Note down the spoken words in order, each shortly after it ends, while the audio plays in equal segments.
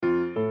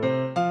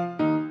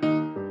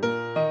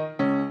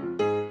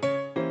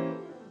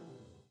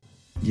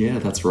Yeah,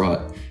 that's right.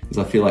 Because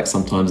I feel like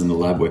sometimes in the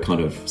lab we're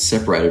kind of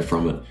separated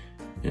from it,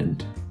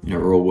 and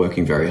we're all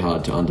working very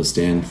hard to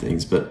understand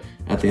things. But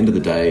at the end of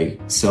the day,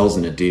 cells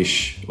in a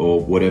dish or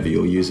whatever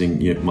you're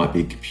using, it might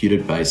be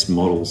computer-based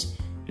models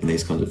and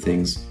these kinds of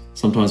things.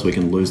 Sometimes we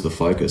can lose the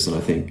focus, and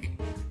I think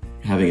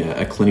having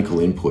a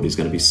clinical input is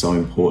going to be so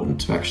important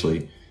to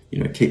actually,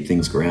 keep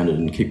things grounded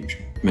and keep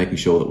making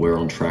sure that we're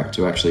on track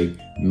to actually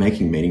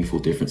making meaningful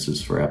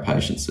differences for our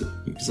patients.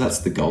 Because that's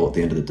the goal at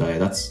the end of the day.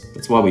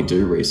 That's why we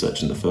do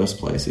research in the first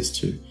place, is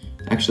to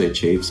actually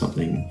achieve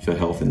something for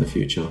health in the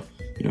future,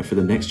 for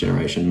the next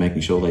generation,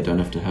 making sure they don't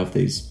have to have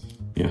these,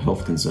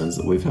 health concerns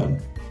that we've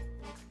had.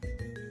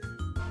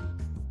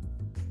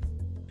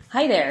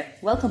 Hi there,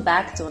 welcome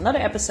back to another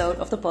episode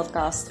of the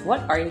podcast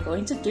What Are You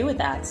Going to Do With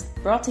That?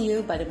 Brought to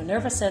you by the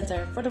Minerva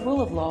Center for the Rule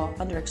of Law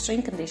under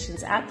Extreme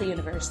Conditions at the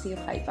University of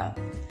Haifa.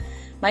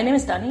 My name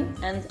is Dani,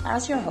 and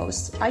as your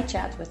host, I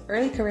chat with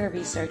early career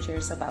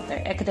researchers about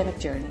their academic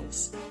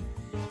journeys.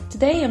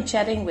 Today I'm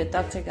chatting with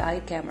Dr. Guy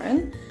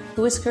Cameron,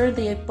 who is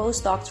currently a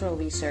postdoctoral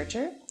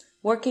researcher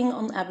working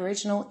on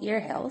Aboriginal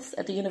ear health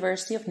at the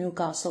University of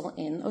Newcastle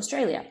in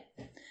Australia.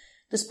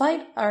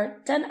 Despite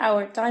our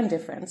 10-hour time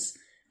difference,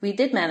 we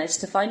did manage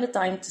to find the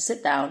time to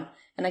sit down,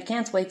 and I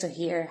can't wait to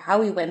hear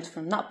how he went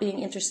from not being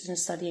interested in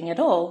studying at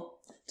all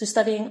to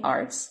studying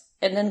arts,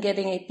 and then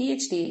getting a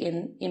PhD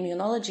in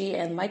immunology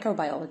and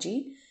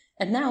microbiology,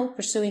 and now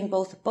pursuing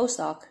both a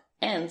postdoc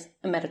and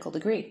a medical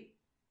degree.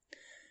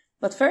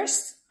 But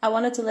first, I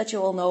wanted to let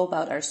you all know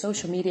about our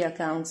social media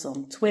accounts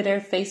on Twitter,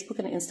 Facebook,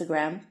 and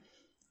Instagram,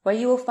 where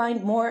you will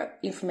find more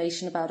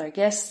information about our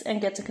guests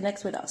and get to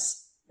connect with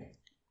us.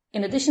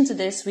 In addition to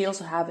this, we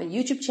also have a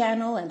YouTube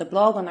channel and a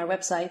blog on our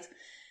website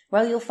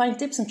where you'll find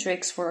tips and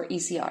tricks for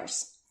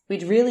ECRs.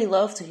 We'd really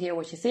love to hear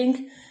what you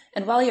think,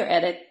 and while you're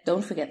at it,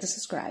 don't forget to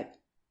subscribe.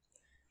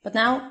 But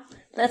now,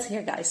 let's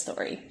hear Guy's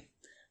story.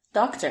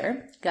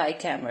 Dr. Guy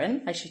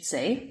Cameron, I should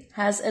say,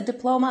 has a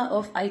diploma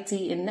of IT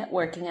in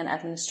networking and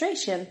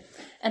administration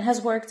and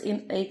has worked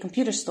in a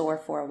computer store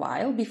for a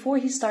while before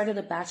he started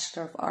a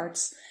Bachelor of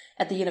Arts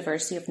at the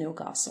University of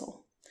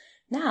Newcastle.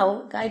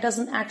 Now, Guy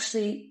hasn't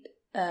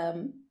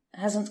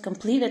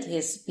completed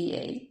his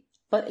BA,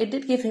 but it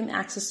did give him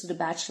access to the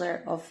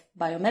Bachelor of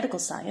Biomedical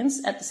Science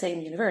at the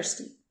same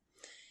university.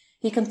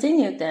 He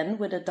continued then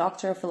with a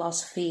Doctor of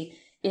Philosophy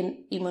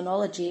in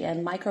Immunology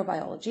and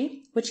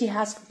Microbiology, which he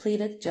has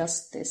completed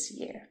just this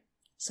year.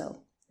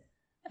 So,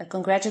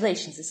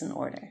 congratulations is in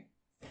order.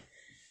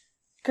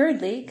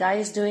 Currently, Guy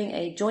is doing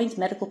a joint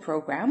medical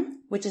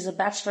program, which is a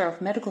Bachelor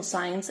of Medical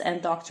Science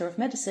and Doctor of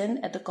Medicine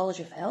at the College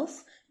of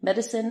Health,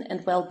 Medicine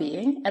and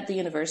Wellbeing at the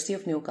University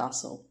of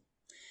Newcastle.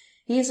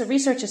 He is a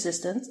research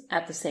assistant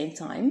at the same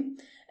time,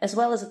 as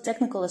well as a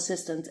technical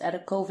assistant at a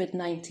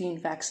COVID-19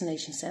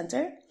 vaccination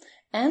center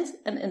and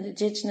an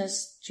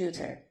Indigenous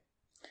tutor.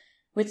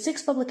 With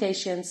 6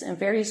 publications and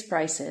various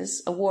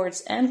prizes,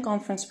 awards and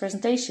conference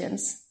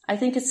presentations, I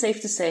think it's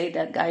safe to say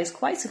that Guy is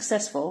quite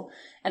successful,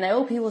 and I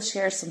hope he will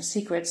share some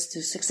secrets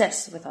to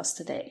success with us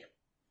today.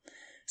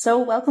 So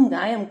welcome,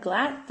 Guy. I'm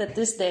glad that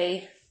this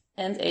day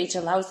and age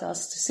allows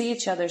us to see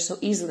each other so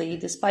easily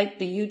despite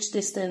the huge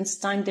distance,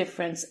 time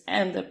difference,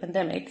 and the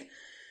pandemic.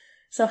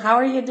 So how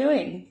are you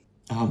doing?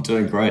 I'm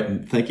doing great,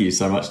 and thank you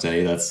so much,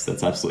 Danny. That's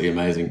absolutely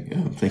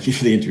amazing. Thank you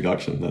for the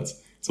introduction. It's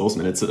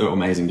awesome, and it's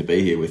amazing to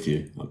be here with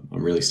you.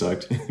 I'm really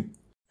stoked.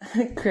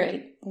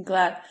 Great, I'm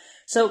glad.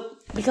 So,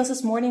 because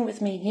this morning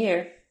with me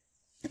here,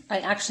 I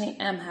actually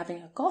am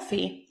having a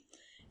coffee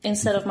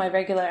instead of my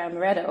regular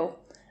amaretto.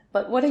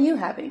 But what are you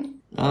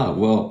having?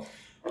 Well,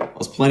 I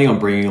was planning on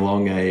bringing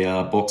along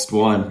a boxed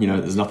wine.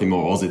 There's nothing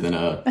more Aussie than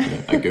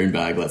a goon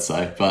bag, let's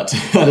say. But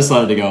I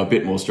decided to go a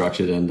bit more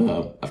structured, and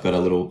I've got a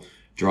little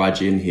dry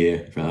gin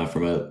here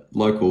from a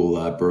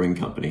local brewing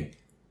company.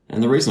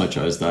 And the reason I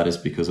chose that is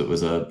because it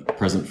was a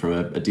present from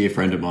a dear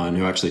friend of mine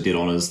who actually did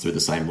honours through the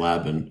same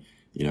lab, and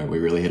we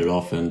really hit it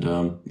off. And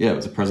it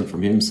was a present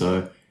from him.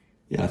 So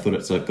I thought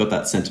it's got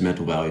that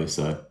sentimental value.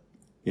 So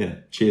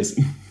cheers.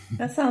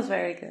 That sounds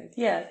very good.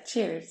 Yeah,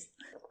 cheers.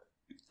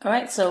 All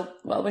right, so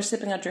while we're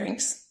sipping our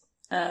drinks,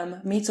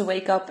 me to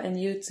wake up and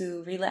you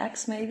to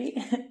relax, maybe,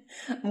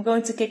 I'm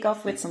going to kick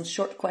off with some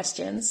short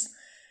questions.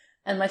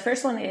 And my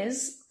first one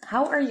is,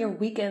 how are your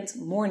weekend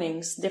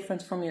mornings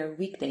different from your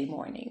weekday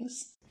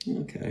mornings?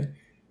 Okay.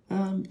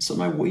 So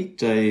my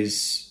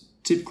weekdays,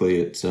 typically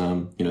it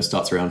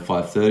starts around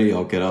 5:30.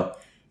 I'll get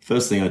up.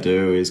 First thing I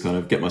do is kind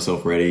of get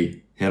myself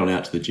ready, head on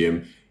out to the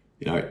gym.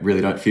 I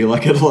really don't feel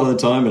like it a lot of the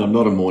time, and I'm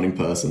not a morning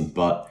person,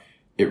 but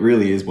it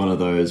really is one of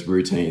those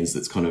routines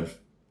that's kind of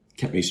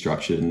kept me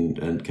structured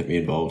and kept me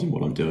involved in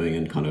what I'm doing,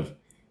 and kind of,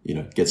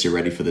 gets you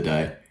ready for the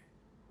day.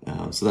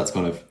 So that's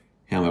kind of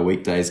how my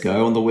weekdays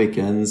go. On the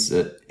weekends,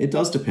 it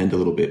does depend a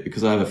little bit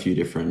because I have a few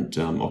different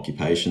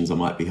occupations. I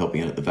might be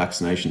helping out at the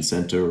vaccination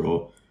center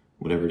or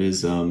whatever it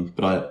is.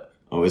 But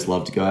I always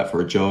love to go out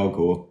for a jog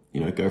or,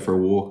 go for a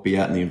walk, be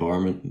out in the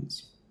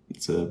environment.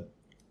 It's a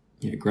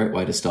great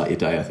way to start your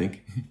day, I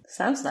think.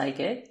 Sounds like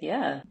it,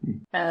 yeah.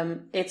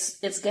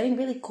 It's getting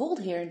really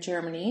cold here in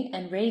Germany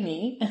and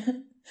rainy.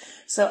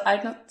 So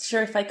I'm not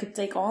sure if I could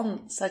take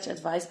on such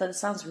advice, but it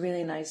sounds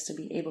really nice to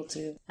be able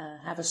to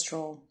have a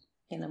stroll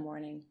in the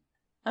morning.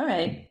 All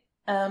right.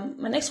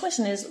 My next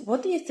question is,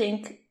 what do you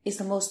think is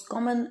the most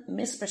common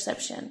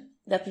misperception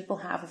that people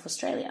have of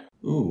Australia?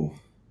 Ooh,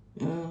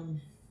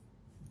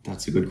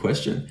 that's a good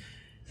question.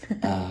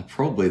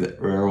 Probably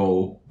that we're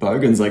all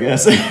bogans, I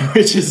guess,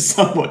 which is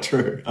somewhat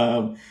true.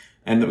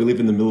 And that we live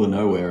in the middle of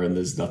nowhere and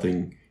there's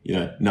nothing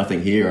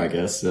here, I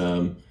guess,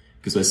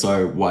 because we're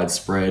so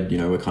widespread.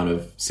 We're kind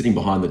of sitting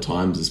behind the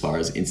times as far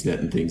as internet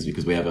and things,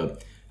 because we have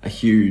a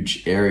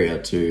huge area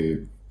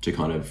to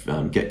kind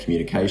of get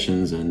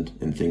communications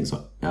and things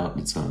out.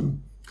 It's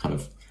kind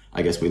of,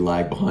 I guess we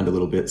lag behind a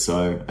little bit.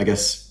 So I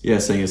guess,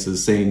 seeing us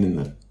as seen in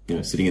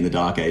the, sitting in the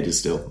dark ages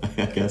still,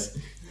 I guess.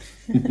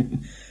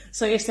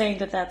 So you're saying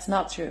that that's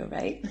not true,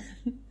 right?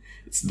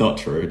 It's not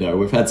true. No,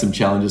 we've had some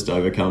challenges to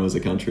overcome as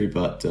a country,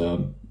 but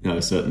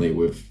certainly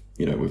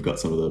we've got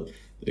some of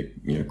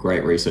the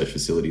great research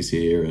facilities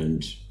here,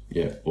 and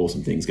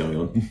awesome things going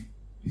on.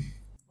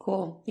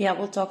 Cool. Yeah,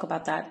 we'll talk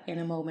about that in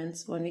a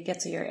moment when we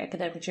get to your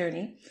academic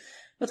journey.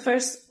 But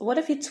first, what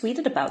have you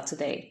tweeted about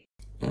today?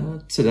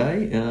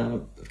 Today,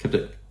 I've kept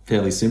it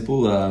fairly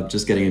simple.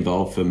 Just getting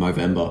involved for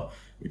Movember,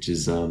 which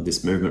is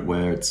this movement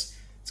where it's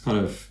kind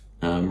of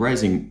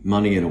raising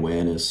money and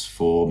awareness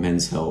for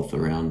men's health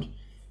around,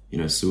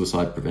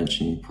 suicide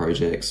prevention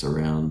projects,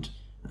 around,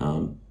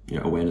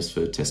 awareness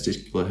for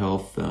testicular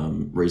health,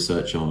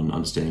 research on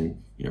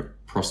understanding,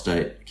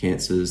 prostate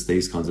cancers,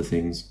 these kinds of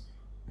things.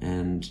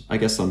 And I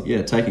guess I'm,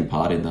 taking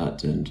part in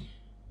that and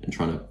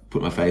trying to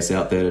put my face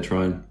out there to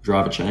try and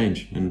drive a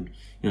change. And,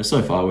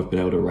 so far we've been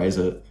able to raise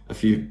a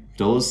few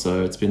dollars.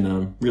 So it's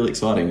been really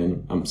exciting,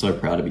 and I'm so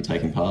proud to be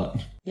taking part.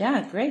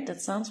 Yeah, great.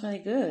 That sounds really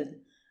good.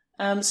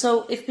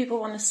 So if people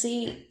want to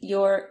see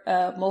your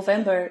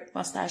Movember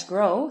mustache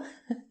grow,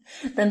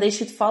 then they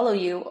should follow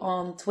you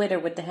on Twitter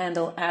with the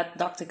handle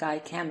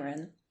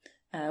 @DrGuyCameron,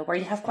 where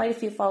you have quite a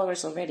few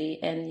followers already.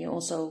 And you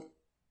also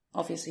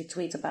obviously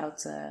tweet about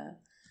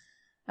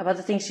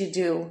the things you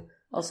do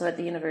also at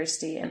the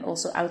university and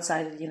also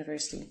outside of the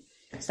university.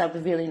 So that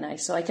would be really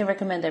nice. So I can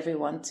recommend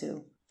everyone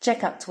to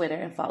check out Twitter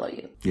and follow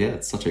you. Yeah,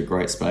 it's such a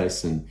great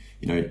space, and,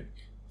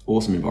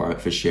 awesome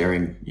environment for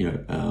sharing,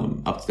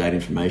 up-to-date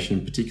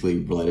information, particularly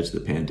related to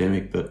the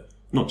pandemic, but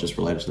not just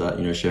related to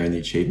that, sharing the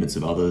achievements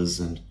of others.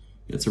 And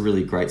it's a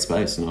really great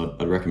space, and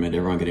I'd recommend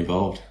everyone get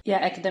involved. Yeah,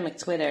 academic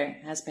Twitter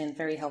has been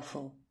very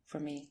helpful for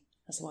me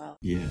as well.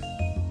 Yeah.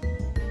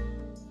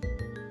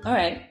 All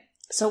right.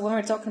 So when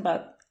we're talking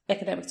about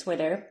academic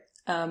Twitter,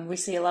 we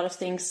see a lot of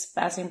things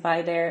passing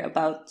by there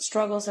about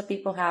struggles that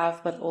people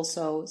have, but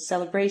also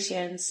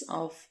celebrations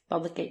of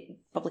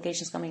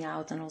publications coming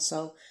out, and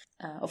also,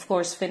 of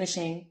course,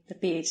 finishing the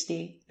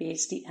PhD,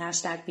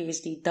 hashtag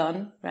PhD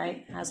done,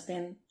 right, has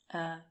been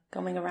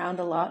coming around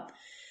a lot.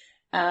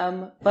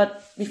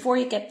 But before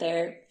you get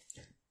there,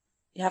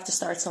 you have to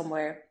start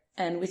somewhere.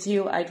 And with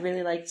you, I'd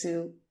really like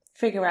to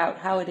figure out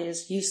how it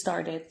is you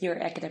started your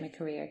academic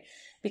career,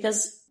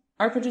 because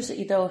our producer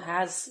Ido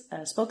has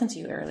spoken to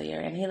you earlier,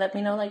 and he let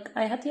me know,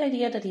 I had the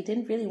idea that he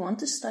didn't really want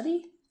to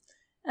study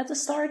at the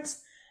start.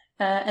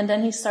 And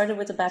then he started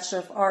with a Bachelor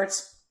of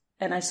Arts,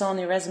 and I saw on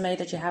your resume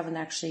that you haven't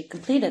actually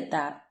completed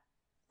that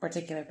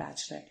particular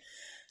bachelor.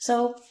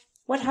 So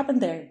what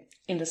happened there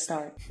in the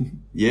start?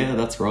 Yeah,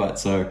 that's right.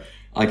 So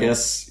I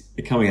guess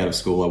coming out of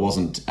school, I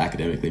wasn't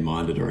academically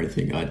minded or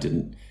anything. I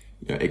didn't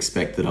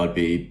expect that I'd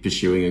be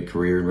pursuing a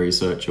career in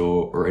research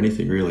or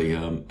anything really.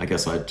 I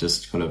guess I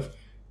just kind of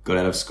got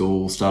out of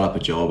school, started up a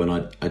job, and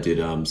I did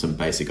some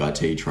basic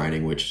IT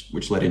training,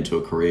 which led into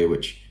a career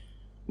which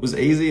was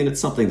easy, and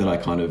it's something that I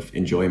kind of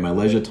enjoy in my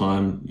leisure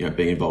time,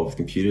 being involved with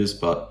computers,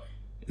 but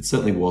it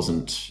certainly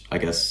wasn't, I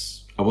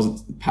guess, I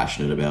wasn't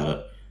passionate about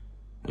it.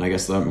 And I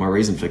guess my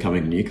reason for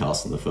coming to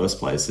Newcastle in the first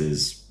place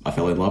is I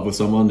fell in love with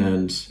someone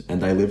and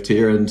they lived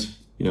here, and,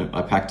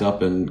 I packed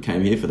up and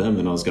came here for them,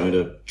 and I was going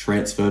to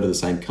transfer to the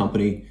same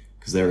company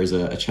because there is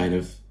a chain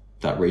of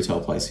that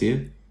retail place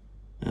here.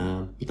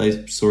 But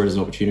they saw it as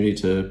an opportunity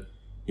to,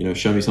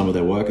 show me some of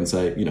their work and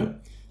say,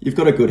 you've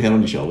got a good head on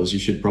your shoulders. You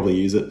should probably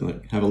use it,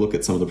 and have a look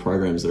at some of the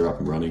programs that are up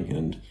and running.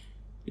 And,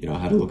 I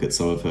had a look at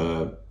some of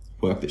her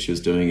work that she was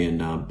doing in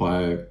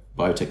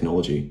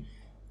biotechnology.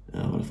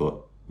 And I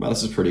thought, wow,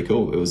 this is pretty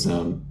cool. It was,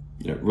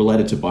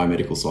 related to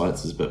biomedical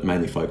sciences, but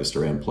mainly focused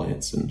around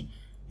plants and,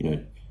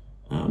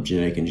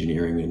 genetic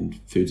engineering and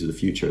foods of the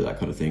future, that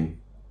kind of thing.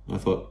 And I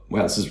thought,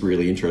 wow, this is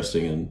really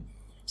interesting. And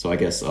so I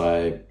guess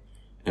I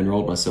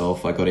enrolled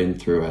myself. I got in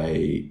through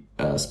a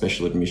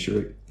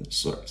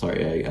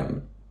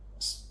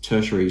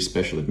tertiary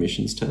special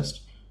admissions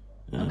test,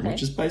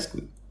 which is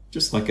basically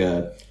just like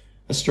a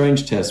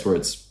strange test where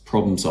it's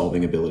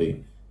problem-solving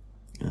ability.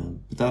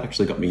 But that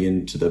actually got me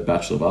into the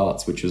Bachelor of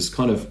Arts, which was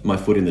kind of my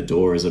foot in the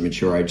door as a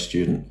mature age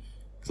student,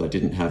 because I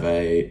didn't have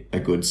a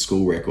good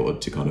school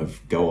record to kind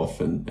of go off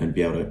and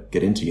be able to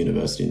get into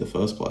university in the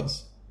first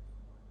place.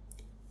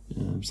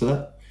 So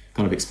that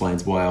kind of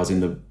explains why I was in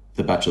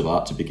the Bachelor of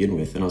Art to begin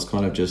with. And I was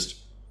kind of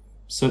just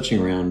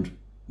searching around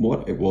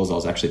what it was I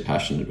was actually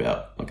passionate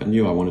about. Like I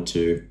knew I wanted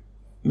to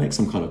make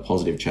some kind of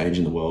positive change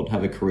in the world,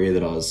 have a career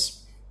that I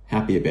was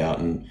happy about,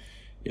 and,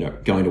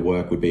 going to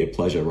work would be a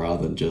pleasure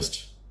rather than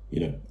just,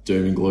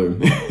 doom and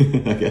gloom,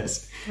 I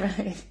guess.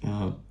 Right.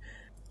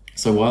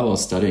 So while I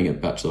was studying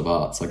at Bachelor of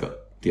Arts, I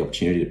got the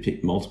opportunity to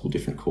pick multiple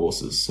different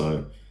courses.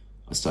 So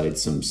I studied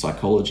some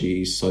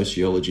psychology,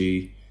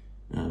 sociology,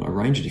 a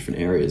range of different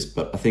areas,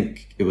 but I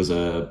think it was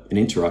an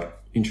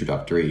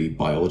introductory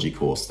biology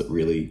course that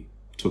really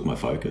took my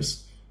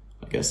focus.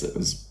 I guess it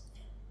was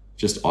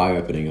just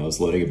eye-opening. I was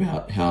learning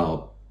about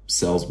how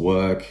cells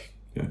work,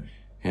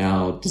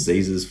 how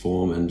diseases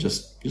form, and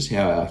just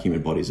how our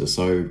human bodies are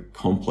so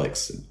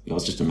complex. And I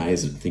was just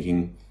amazed at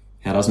thinking,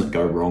 how doesn't it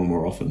go wrong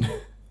more often?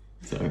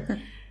 So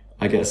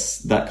I guess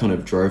that kind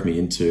of drove me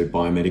into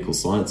biomedical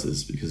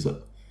sciences, because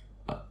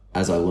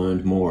as I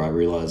learned more, I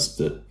realized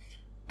that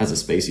as a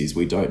species,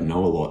 we don't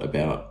know a lot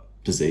about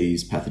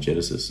disease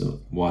pathogenesis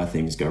and why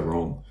things go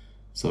wrong.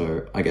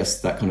 So I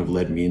guess that kind of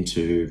led me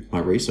into my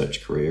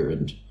research career,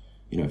 and,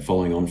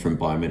 following on from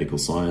biomedical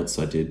science,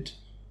 I did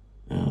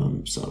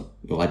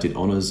I did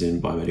honours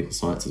in biomedical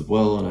science as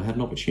well, and I had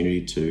an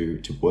opportunity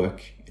to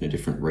work in a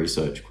different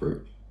research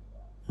group.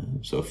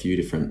 So a few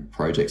different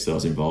projects that I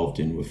was involved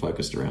in were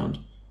focused around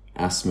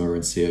asthma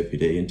and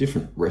COPD and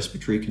different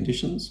respiratory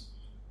conditions,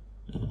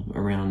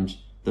 around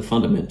the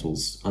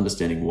fundamentals,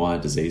 understanding why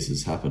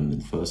diseases happen in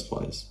the first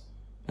place.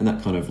 And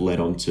that kind of led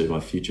on to my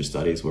future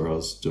studies, where I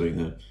was doing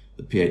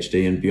the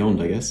PhD and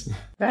beyond, I guess.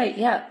 Right,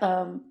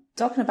 yeah.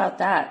 Talking about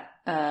that,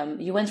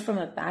 you went from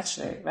a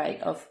bachelor,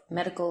 right, of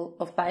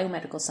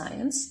biomedical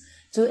science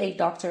to a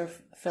doctor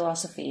of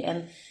philosophy.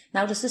 And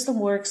now the system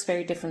works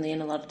very differently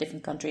in a lot of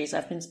different countries.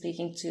 I've been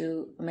speaking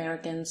to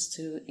Americans,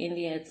 to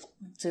India,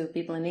 to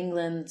people in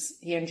England,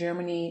 here in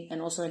Germany,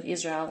 and also in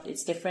Israel.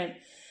 It's different.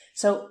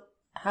 So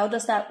how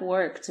does that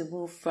work to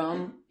move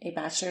from a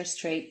bachelor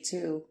straight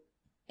to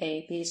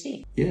a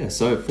PhD? Yeah,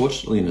 so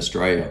fortunately in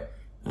Australia,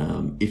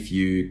 if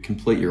you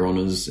complete your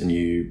honours and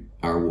you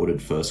are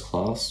awarded first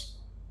class,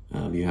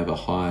 you have a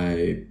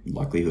high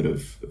likelihood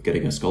of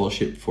getting a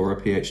scholarship for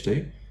a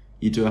PhD.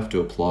 You do have to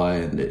apply,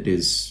 and it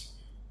is,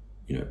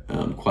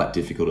 quite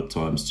difficult at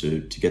times to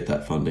get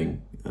that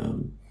funding.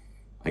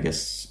 I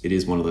guess it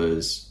is one of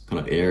those kind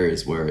of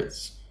areas where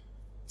it's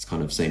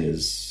kind of seen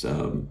as,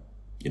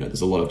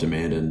 there's a lot of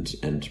demand,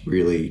 and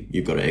really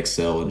you've got to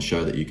excel and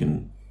show that you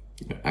can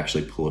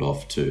actually pull it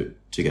off to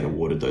get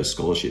awarded those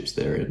scholarships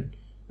there in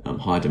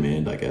high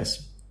demand, I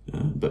guess.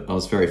 But I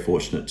was very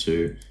fortunate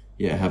to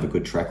have a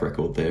good track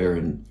record there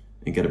and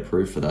get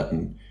approved for that,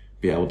 and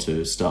be able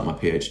to start my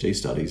PhD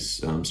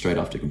studies straight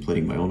after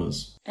completing my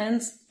honours.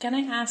 And can I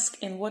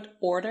ask in what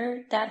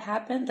order that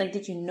happened? Like,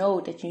 did you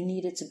know that you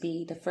needed to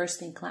be the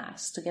first in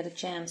class to get a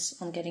chance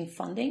on getting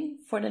funding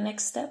for the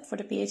next step for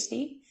the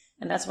PhD?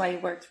 And that's why you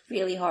worked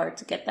really hard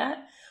to get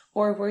that?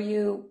 Or were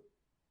you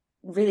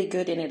really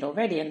good in it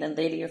already, and then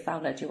later you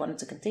found out you wanted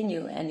to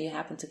continue and you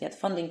happened to get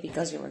funding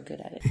because you were good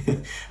at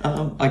it?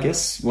 I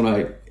guess when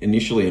I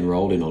initially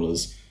enrolled in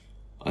honours,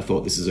 I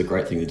thought this is a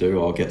great thing to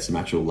do. I'll get some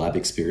actual lab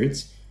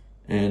experience.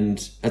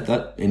 And at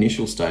that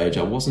initial stage,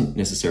 I wasn't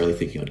necessarily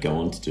thinking I'd go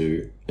on to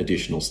do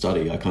additional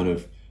study. I kind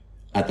of,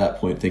 at that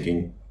point,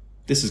 thinking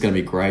this is going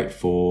to be great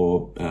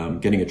for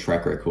getting a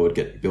track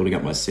record, building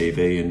up my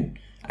CV, and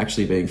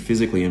actually being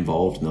physically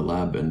involved in the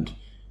lab, and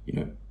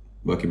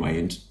working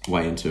my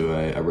way into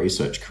a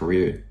research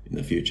career in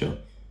the future.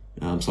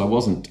 So I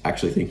wasn't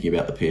actually thinking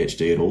about the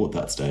PhD at all at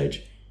that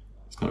stage.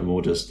 It's kind of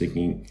more just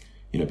thinking,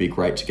 it'd be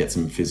great to get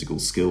some physical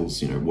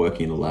skills,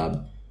 working in a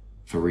lab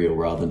for real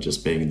rather than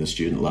just being in the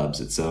student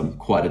labs. It's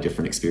quite a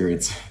different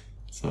experience.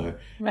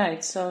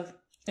 Right. So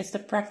it's the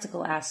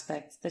practical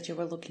aspect that you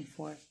were looking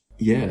for.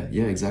 Yeah,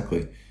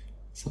 exactly.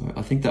 So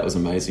I think that was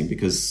amazing,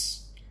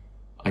 because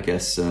I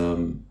guess,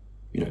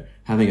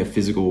 having a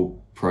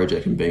physical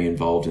project and being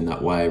involved in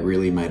that way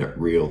really made it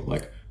real.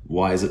 Like,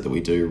 why is it that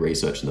we do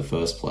research in the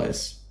first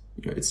place?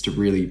 It's to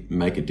really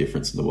make a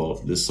difference in the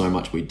world. There's so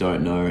much we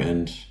don't know,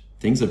 and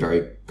things are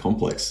very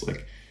complex.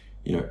 Like,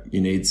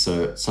 you need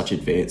such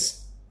advanced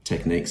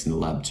techniques in the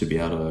lab to be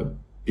able to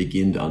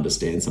begin to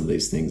understand some of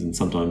these things. And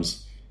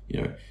sometimes,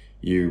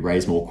 you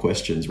raise more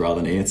questions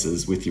rather than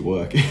answers with your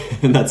work.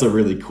 And that's a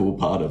really cool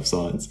part of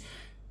science.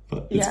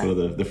 But it's one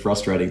of the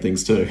frustrating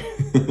things too.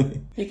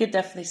 You could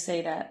definitely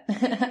say that.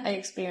 I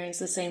experience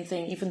the same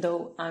thing, even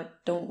though I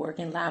don't work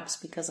in labs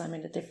because I'm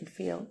in a different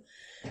field.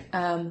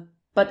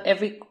 But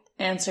every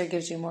answer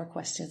gives you more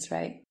questions,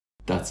 right?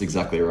 That's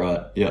exactly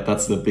right. Yeah,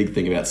 that's the big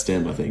thing about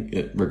STEM, I think,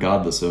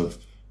 regardless of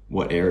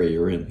what area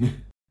you're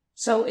in.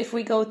 So if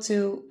we go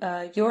to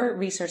your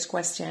research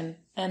question,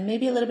 and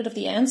maybe a little bit of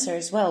the answer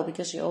as well,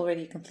 because you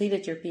already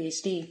completed your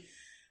PhD,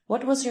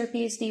 what was your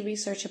PhD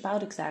research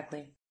about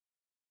exactly?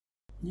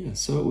 Yeah,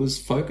 so it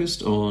was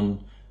focused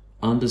on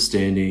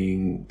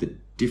understanding the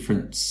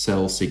different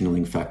cell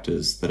signaling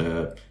factors that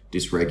are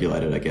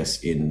dysregulated, I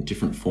guess, in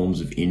different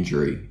forms of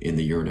injury in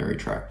the urinary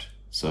tract.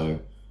 So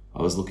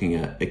I was looking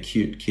at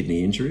acute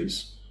kidney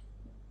injuries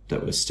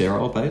that were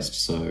sterile based,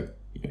 so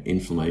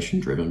inflammation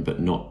driven, but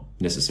not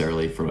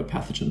necessarily from a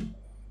pathogen.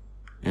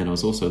 And I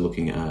was also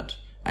looking at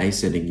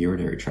ascending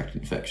urinary tract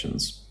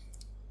infections.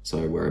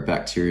 So where a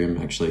bacterium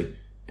actually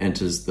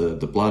enters the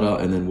bladder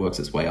and then works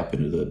its way up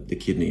into the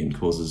kidney and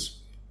causes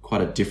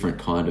quite a different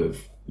kind of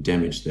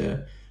damage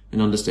there.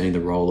 And understanding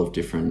the role of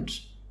different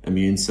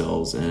immune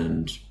cells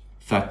and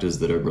factors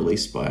that are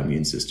released by our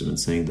immune system and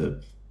seeing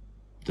the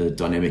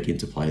dynamic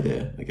interplay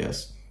there, I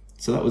guess.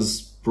 So that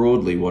was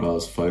broadly what I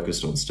was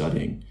focused on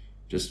studying,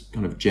 just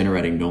kind of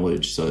generating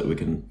knowledge so that we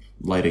can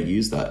later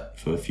use that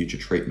for future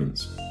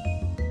treatments.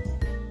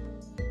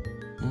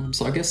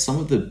 So I guess some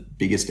of the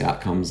biggest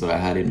outcomes that I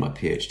had in my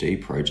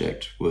PhD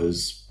project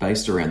was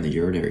based around the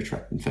urinary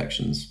tract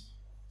infections.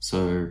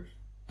 So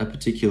a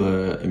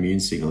particular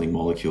immune signaling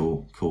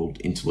molecule called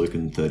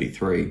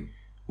interleukin-33,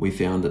 we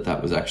found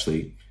that was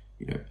actually,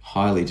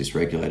 highly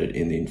dysregulated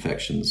in the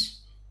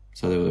infections.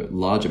 So there were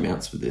large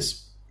amounts of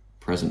this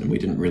present and we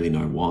didn't really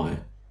know why.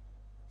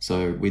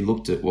 So we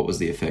looked at what was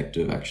the effect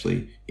of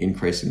actually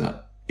increasing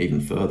that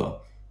even further,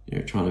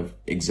 trying to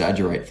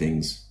exaggerate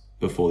things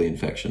before the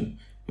infection.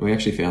 And we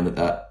actually found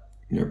that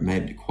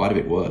made it quite a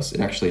bit worse.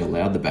 It actually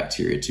allowed the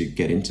bacteria to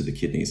get into the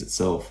kidneys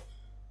itself.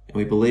 And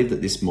we believe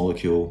that this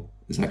molecule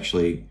is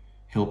actually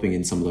helping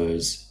in some of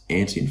those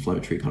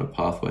anti-inflammatory kind of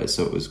pathways.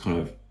 So it was kind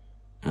of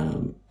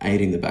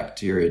aiding the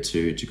bacteria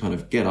to kind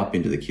of get up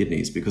into the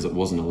kidneys because it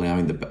wasn't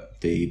allowing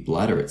the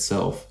bladder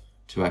itself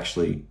to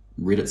actually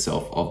rid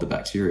itself of the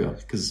bacteria,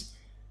 because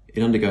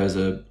it undergoes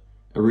a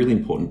really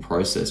important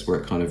process where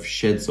it kind of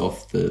sheds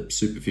off the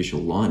superficial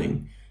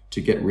lining to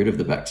get rid of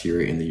the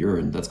bacteria in the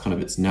urine. That's kind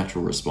of its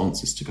natural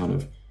response, is to kind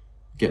of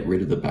get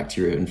rid of the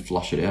bacteria and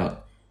flush it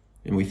out.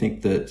 And we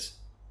think that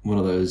one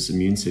of those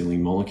immune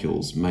signaling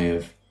molecules may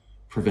have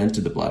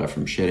prevented the bladder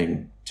from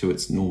shedding to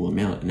its normal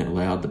amount and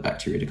allowed the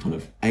bacteria to kind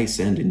of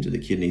ascend into the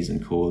kidneys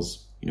and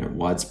cause,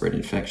 widespread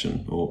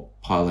infection, or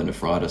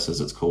pyelonephritis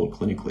as it's called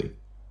clinically.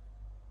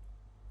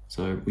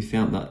 So we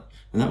found that,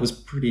 and that was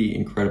pretty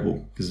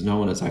incredible because no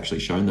one has actually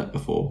shown that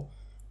before.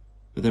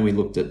 But then we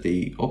looked at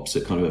the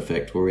opposite kind of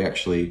effect where we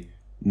actually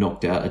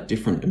knocked out a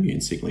different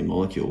immune signaling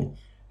molecule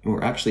and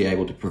we're actually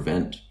able to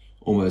prevent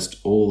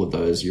almost all of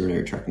those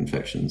urinary tract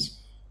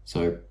infections.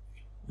 So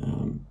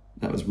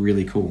that was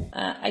really cool.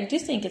 I do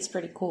think it's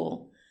pretty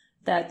cool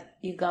that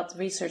you got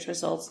research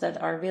results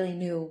that are really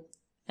new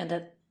and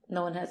that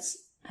no one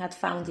had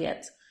found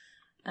yet.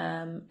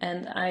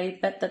 And I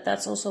bet that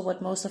that's also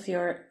what most of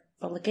your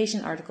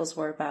publication articles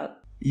were about.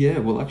 Yeah,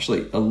 well,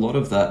 actually, a lot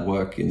of that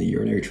work in the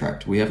urinary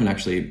tract, we haven't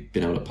actually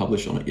been able to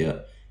publish on it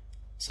yet.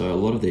 So a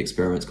lot of the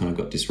experiments kind of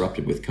got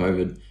disrupted with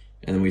COVID,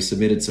 and then we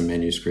submitted some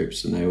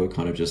manuscripts and they were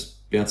kind of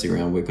just bouncing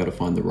around. We've got to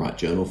find the right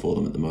journal for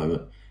them at the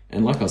moment.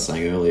 And like I was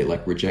saying earlier,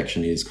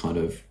 rejection is kind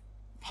of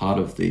part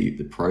of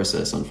the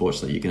process.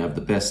 Unfortunately, you can have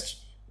the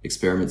best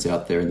experiments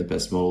out there and the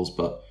best models,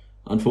 but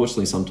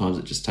unfortunately, sometimes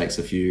it just takes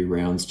a few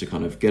rounds to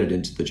kind of get it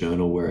into the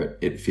journal where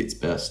it fits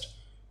best.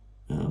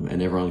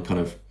 And everyone kind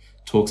of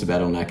talks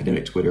about it on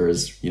academic Twitter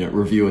as,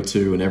 reviewer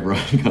 2, and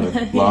everyone kind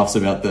of laughs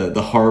about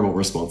the horrible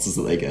responses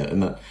that they get.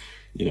 And that,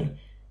 you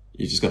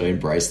just got to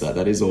embrace that.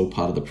 That is all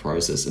part of the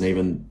process. And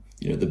even,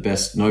 the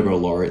best Nobel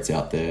laureates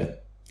out there,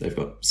 they've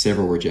got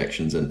several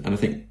rejections. And I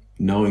think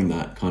knowing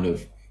that kind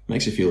of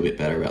makes you feel a bit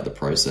better about the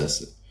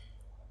process.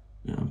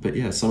 But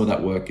yeah, some of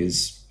that work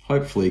is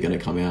hopefully going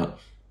to come out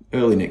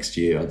early next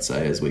year, I'd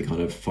say, as we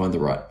kind of find the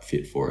right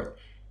fit for it.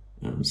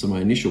 So my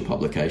initial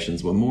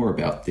publications were more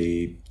about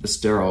the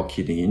sterile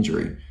kidney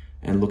injury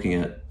and looking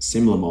at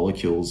similar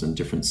molecules and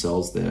different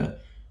cells there,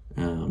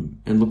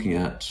 and looking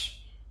at,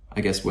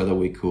 I guess, whether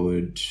we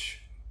could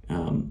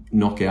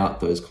knock out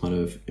those kind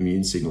of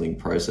immune signaling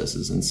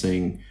processes and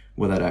seeing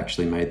whether that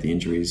actually made the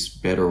injuries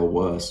better or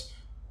worse.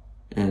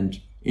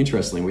 And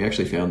interestingly, we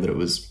actually found that it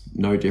was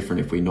no different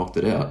if we knocked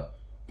it out.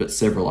 But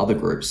several other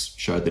groups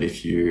showed that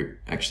if you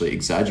actually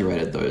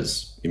exaggerated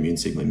those immune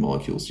signaling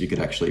molecules, you could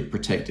actually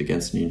protect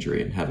against an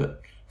injury and have it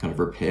kind of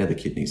repair the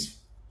kidneys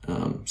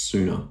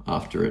sooner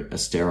after a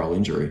sterile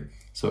injury.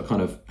 So it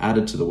kind of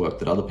added to the work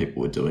that other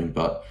people were doing,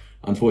 but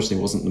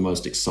unfortunately wasn't the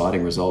most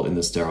exciting result in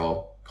the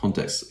sterile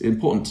context.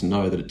 Important to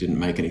know that it didn't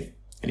make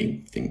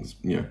anything,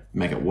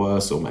 make it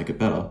worse or make it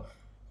better.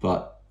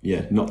 But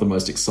yeah, not the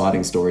most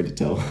exciting story to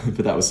tell.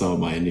 But that was some of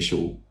my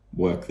initial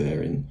work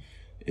there in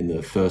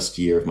the first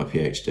year of my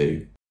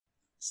PhD.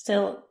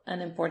 Still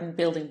an important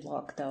building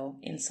block, though,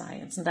 in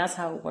science. And that's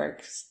how it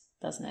works,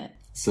 doesn't it?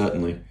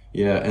 Certainly.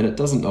 Yeah, and it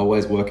doesn't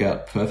always work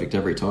out perfect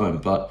every time,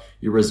 but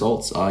your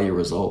results are your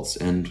results.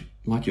 And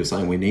like you're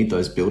saying, we need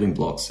those building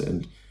blocks.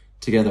 And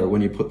together,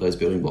 when you put those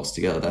building blocks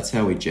together, that's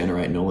how we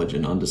generate knowledge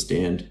and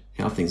understand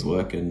how things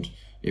work. And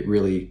it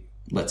really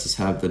lets us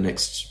have the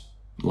next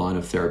line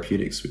of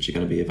therapeutics which are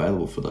going to be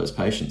available for those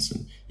patients,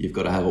 and you've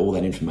got to have all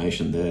that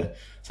information there.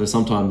 So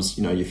sometimes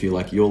you feel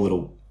like your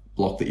little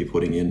block that you're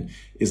putting in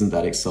isn't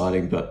that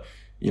exciting, but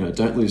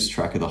don't lose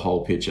track of the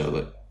whole picture,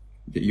 that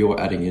you're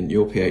adding in.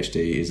 Your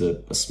PhD is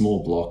a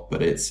small block,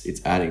 but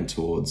it's adding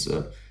towards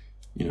a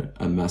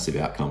massive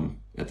outcome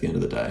at the end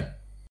of the day.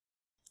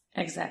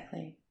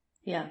 Exactly.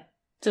 Yeah,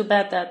 too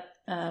bad that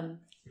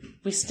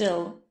we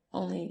still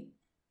only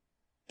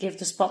give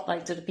the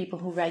spotlight to the people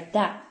who write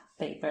that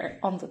paper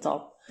on the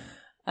top.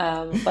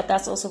 But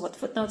that's also what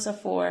footnotes are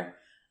for.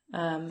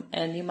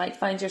 And you might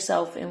find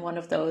yourself in one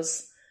of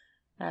those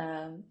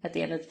at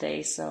the end of the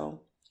day.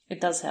 So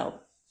it does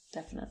help,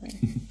 definitely.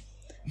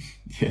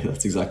 Yeah,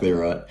 that's exactly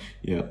right.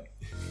 Yeah.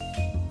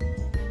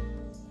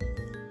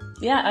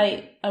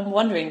 Yeah, I'm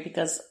wondering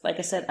because, like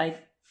I said, I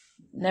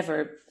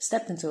never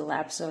stepped into a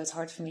lab, so it's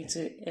hard for me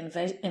to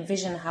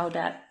envision how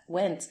that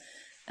went.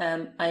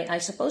 I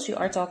suppose you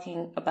are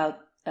talking about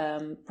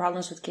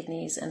problems with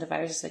kidneys and the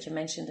viruses that you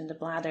mentioned in the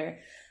bladder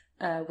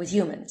with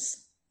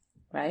humans,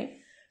 right?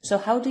 So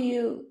how do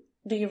you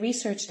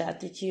research that?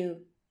 Did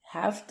you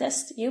have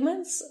test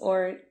humans,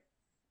 or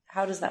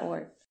how does that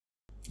work?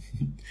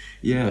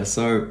 Yeah,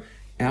 so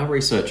our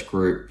research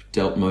group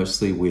dealt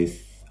mostly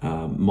with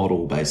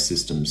model-based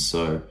systems,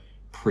 so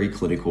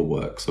preclinical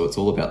work. So it's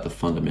all about the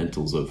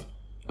fundamentals of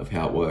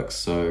how it works.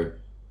 So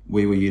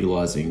we were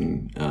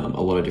utilizing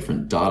a lot of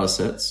different data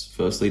sets,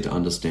 firstly, to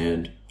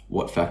understand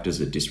what factors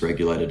are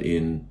dysregulated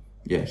in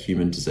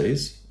human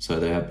disease. So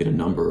there have been a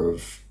number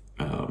of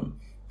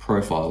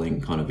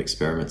profiling kind of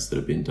experiments that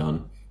have been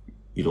done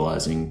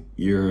utilizing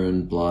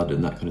urine, blood,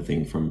 and that kind of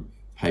thing from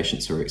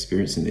patients who are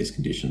experiencing these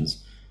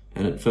conditions.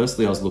 And at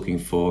firstly, I was looking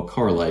for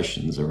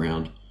correlations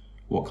around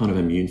what kind of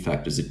immune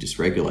factors are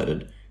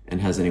dysregulated,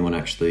 and has anyone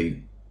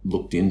actually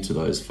looked into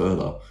those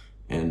further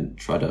and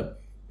try to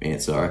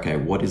answer, okay,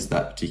 what is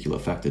that particular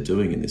factor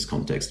doing in this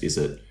context? Is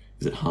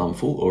it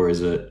harmful, or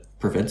is it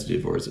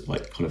preventative, or is it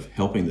like kind of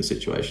helping the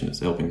situation? It's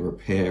helping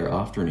repair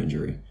after an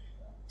injury.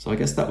 So I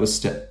guess that was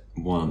step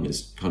one,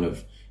 is kind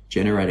of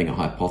generating a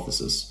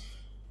hypothesis.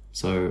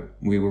 So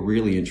we were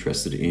really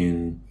interested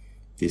in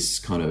this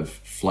kind of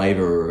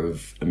flavor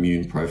of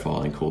immune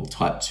profiling called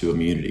type 2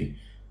 immunity,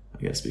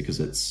 I guess, because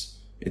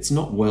it's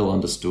not well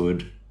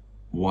understood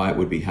why it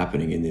would be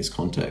happening in this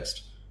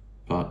context,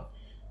 but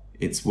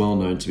it's well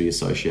known to be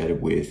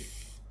associated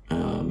with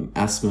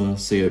asthma,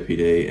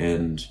 COPD,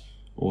 and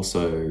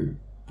also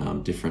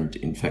different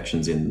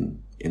infections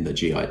in the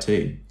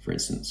GIT, for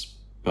instance.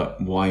 But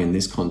why in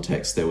this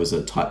context there was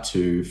a type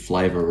 2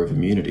 flavor of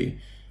immunity,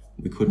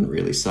 we couldn't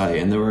really say.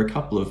 And there were a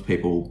couple of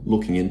people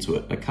looking into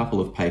it. A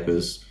couple of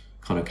papers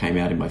kind of came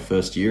out in my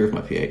first year of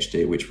my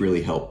PhD, which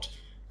really helped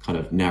kind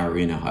of narrow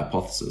in a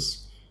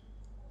hypothesis.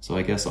 So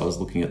I guess I was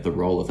looking at the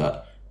role of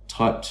that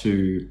type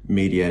 2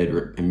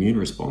 mediated immune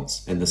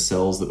response and the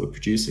cells that were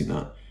producing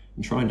that,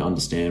 and trying to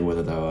understand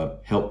whether they were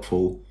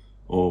helpful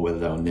or whether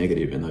they were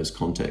negative in those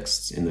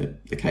contexts. In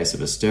the case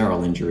of a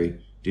sterile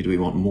injury, did we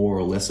want more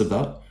or less of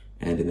that?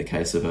 And in the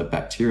case of a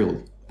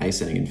bacterial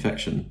ascending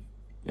infection,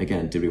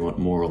 again, did we want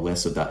more or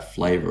less of that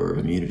flavor of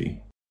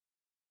immunity?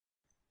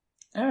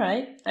 All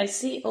right. I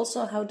see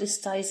also how this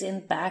ties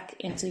in back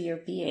into your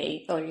BA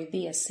or your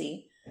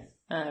BSc,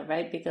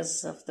 right?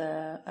 Because of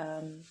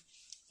the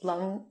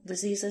lung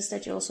diseases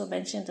that you also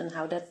mentioned and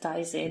how that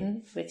ties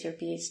in with your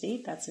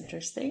PhD. That's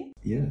interesting.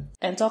 Yeah.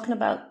 And talking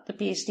about the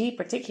PhD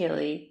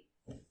particularly,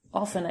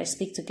 often I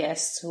speak to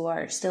guests who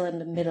are still in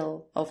the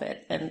middle of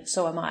it, and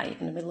so am I,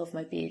 in the middle of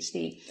my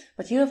PhD.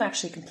 But you have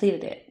actually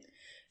completed it.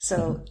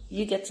 So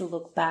you get to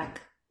look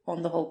back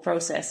on the whole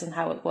process and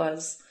how it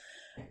was.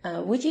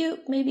 Would you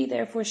maybe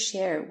therefore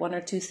share one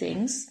or two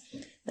things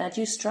that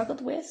you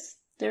struggled with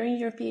during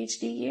your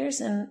PhD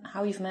years and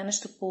how you've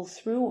managed to pull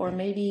through, or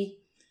maybe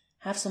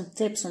have some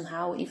tips on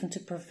how even to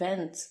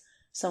prevent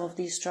some of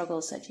these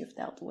struggles that you've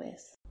dealt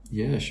with?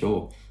 Yeah,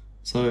 sure.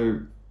 So,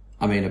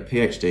 I mean, a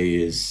PhD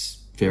is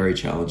very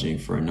challenging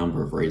for a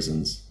number of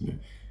reasons.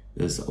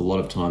 There's a lot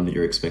of time that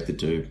you're expected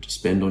to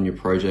spend on your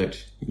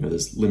project.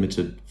 There's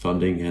limited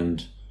funding,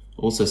 and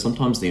also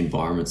sometimes the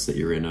environments that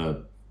you're in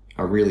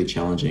are really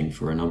challenging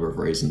for a number of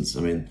reasons.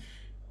 I mean,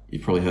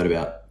 you've probably heard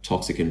about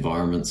toxic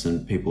environments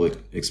and people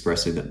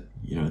expressing that,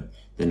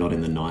 they're not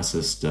in the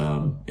nicest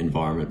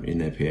environment in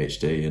their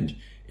PhD. And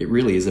it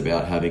really is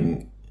about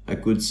having a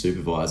good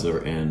supervisor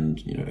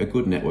and, a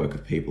good network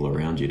of people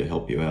around you to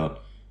help you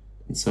out.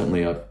 And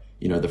certainly,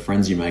 the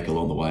friends you make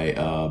along the way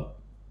are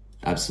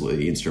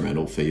absolutely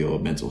instrumental for your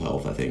mental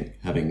health. I think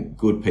having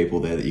good people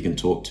there that you can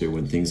talk to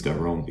when things go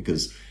wrong,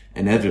 because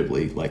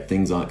inevitably,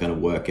 things aren't going to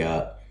work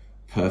out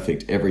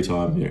perfect every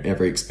time.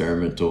 Every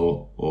experiment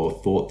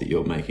or thought that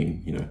you're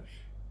making,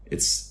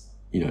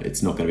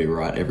 it's not going to be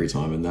right every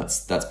time, and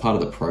that's part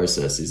of the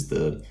process. Is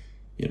the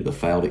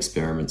failed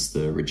experiments,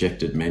 the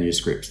rejected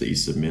manuscripts that you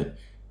submit.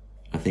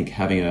 I think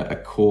having a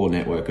core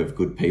network of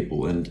good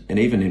people, and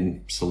even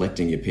in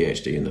selecting your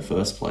PhD in the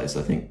first place,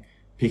 I think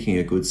picking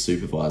a good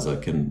supervisor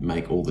can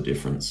make all the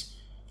difference.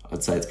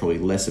 I'd say it's probably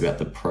less about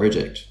the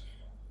project.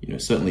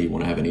 Certainly you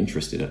want to have an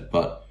interest in it,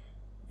 but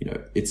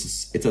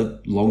it's a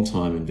long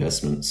time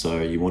investment.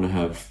 So you want to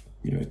have,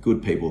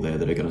 good people there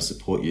that are going to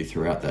support you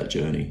throughout that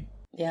journey.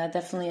 Yeah,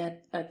 definitely.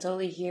 I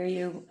totally hear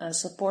you.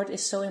 Support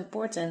is so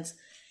important.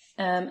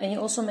 And you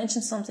also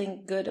mentioned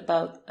something good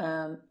about,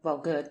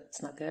 good,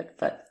 it's not good,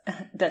 but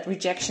that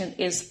rejection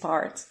is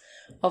part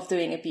of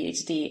doing a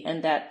PhD,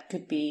 and that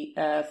could be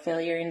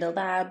failure in the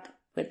lab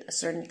with a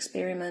certain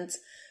experiment,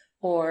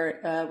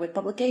 or with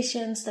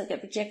publications that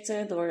get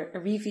rejected, or a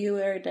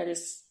reviewer that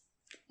is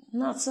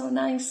not so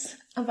nice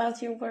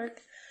about your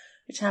work,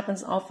 which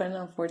happens often,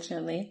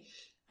 unfortunately.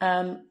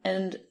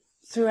 And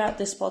throughout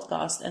this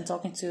podcast and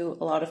talking to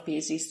a lot of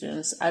PhD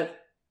students, I've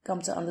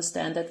come to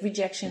understand that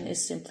rejection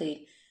is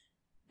simply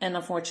and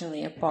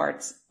unfortunately a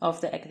part of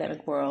the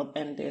academic world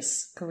and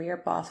this career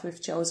path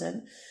we've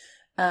chosen.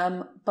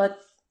 But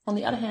on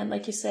the other hand,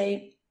 like you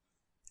say,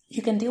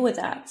 you can deal with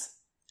that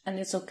and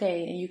it's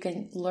okay. And you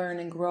can learn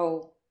and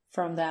grow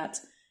from that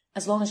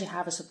as long as you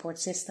have a support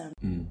system,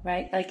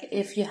 right? Like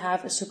if you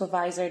have a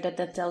supervisor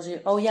that tells you,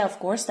 oh yeah, of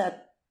course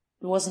that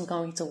wasn't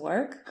going to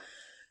work.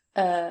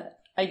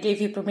 I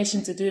gave you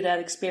permission to do that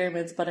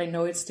experiment, but I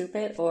know it's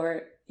stupid.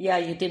 Or yeah,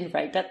 you didn't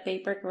write that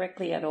paper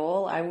correctly at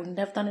all. I wouldn't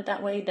have done it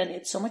that way. Then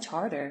it's so much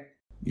harder.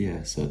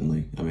 Yeah,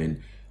 certainly. I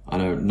mean, I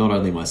know not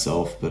only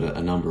myself, but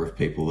a number of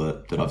people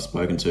that I've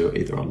spoken to,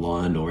 either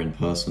online or in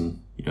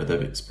person,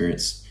 they've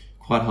experienced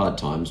quite hard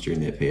times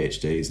during their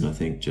PhDs. And I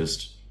think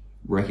just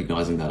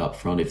recognizing that up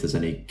front, if there's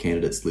any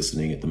candidates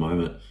listening at the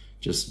moment,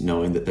 just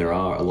knowing that there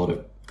are a lot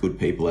of good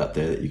people out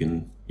there that you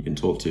can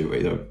talk to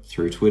either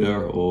through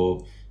Twitter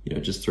or,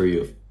 just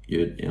through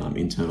your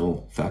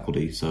internal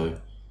faculty. So,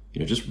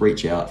 just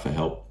reach out for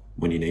help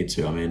when you need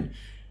to. I mean,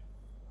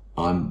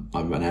 I'm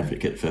an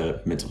advocate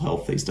for mental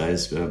health these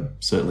days,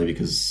 certainly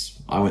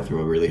because I went through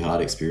a really hard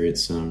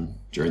experience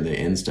during the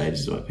end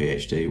stages of my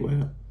PhD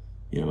where,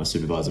 my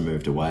supervisor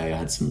moved away. I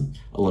had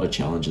a lot of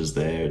challenges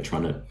there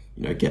trying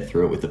to, get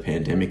through it with the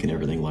pandemic and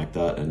everything like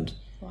that. And,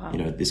 wow.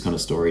 This kind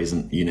of story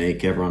isn't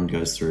unique. Everyone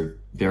goes through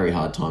very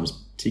hard times,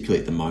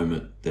 particularly at the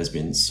moment. There's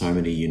been so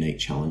many unique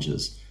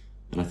challenges.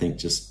 And I think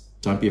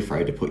just don't be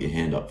afraid to put your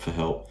hand up for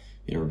help.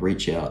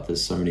 Reach out.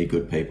 There's so many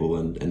good people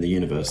and the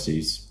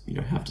universities,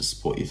 have to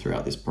support you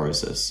throughout this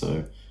process.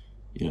 So,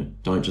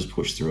 don't just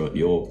push through it.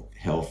 Your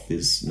health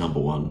is number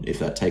one. If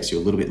that takes you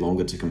a little bit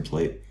longer to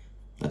complete,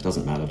 that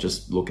doesn't matter.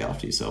 Just look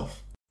after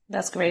yourself.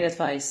 That's great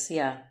advice.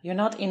 Yeah. You're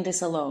not in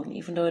this alone,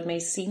 even though it may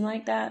seem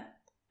like that,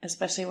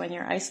 especially when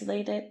you're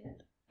isolated.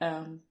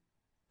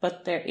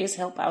 But there is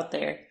help out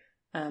there.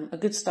 A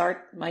good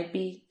start might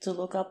be to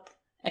look up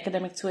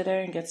academic Twitter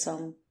and get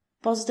some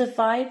positive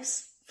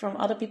vibes from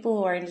other people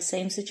who are in the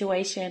same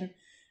situation.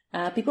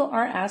 People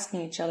are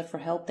asking each other for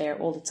help there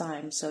all the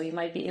time. So you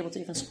might be able to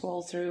even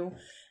scroll through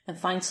and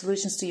find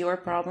solutions to your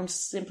problems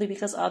simply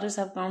because others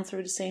have gone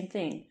through the same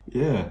thing.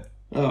 Yeah.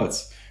 Oh,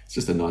 it's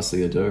just a nice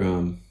thing to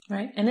do.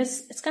 Right. And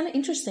it's kind of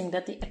interesting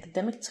that the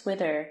academic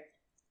Twitter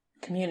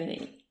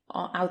community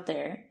out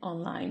there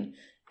online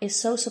is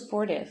so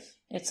supportive.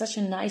 It's such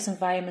a nice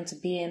environment to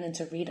be in and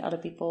to read other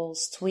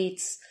people's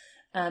tweets.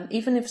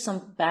 Even if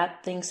some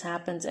bad things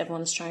happened,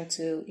 everyone's trying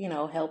to,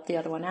 help the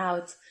other one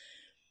out.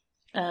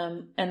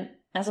 And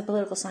as a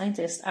political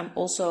scientist, I'm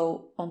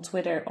also on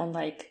Twitter on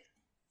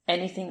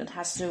anything that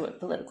has to do with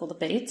political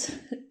debate.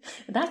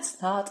 That's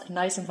not a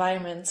nice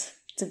environment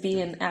to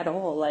be in at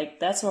all.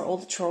 That's where all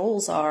the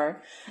trolls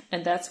are.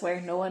 And that's where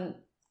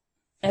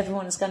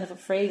everyone is kind of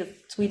afraid of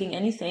tweeting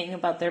anything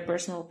about their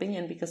personal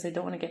opinion because they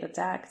don't want to get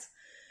attacked.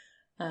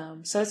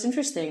 So it's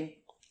interesting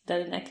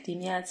that in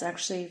academia, it's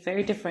actually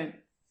very different.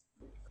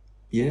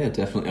 Yeah,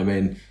 definitely. I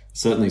mean,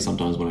 certainly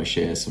sometimes when I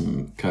share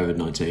some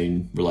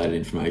COVID-19 related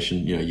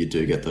information, you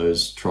do get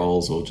those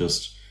trolls or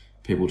just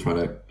people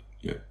trying to,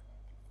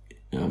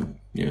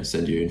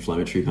 send you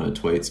inflammatory kind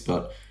of tweets.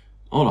 But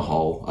on a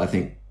whole, I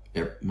think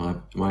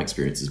my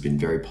experience has been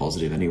very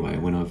positive anyway.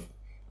 When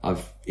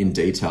I've in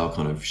detail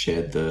kind of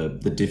shared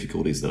the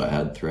difficulties that I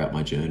had throughout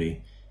my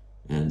journey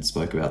and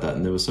spoke about that.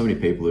 And there were so many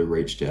people who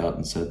reached out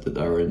and said that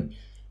they were in,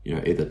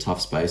 either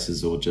tough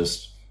spaces or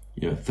just,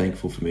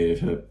 thankful for me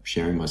for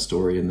sharing my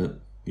story and that,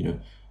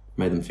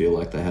 made them feel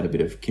like they had a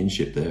bit of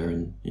kinship there.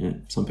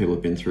 And, some people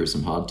have been through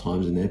some hard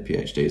times in their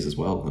PhDs as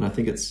well. And I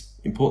think it's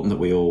important that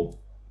we all,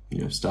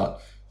 start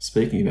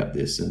speaking about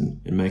this and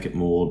make it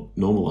more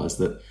normalized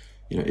that,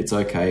 it's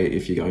okay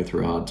if you're going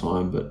through a hard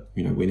time, but,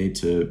 we need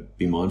to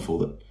be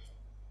mindful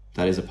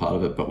that is a part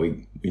of it. But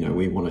we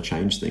want to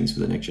change things for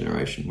the next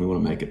generation. We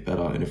want to make it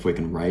better. And if we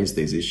can raise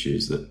these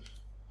issues, that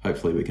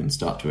hopefully we can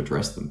start to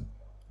address them.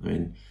 I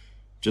mean,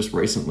 just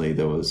recently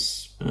there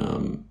was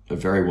a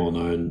very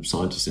well-known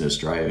scientist in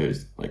Australia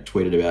who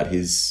tweeted about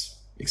his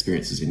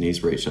experiences in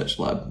his research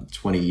lab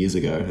 20 years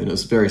ago, and it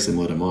was very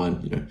similar to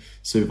mine.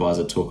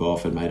 Supervisor took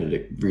off and made it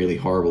a really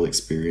horrible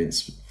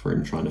experience for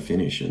him trying to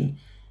finish, and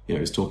he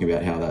was talking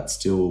about how that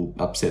still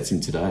upsets him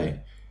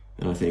today.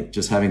 And I think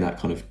just having that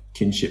kind of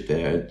kinship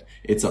there,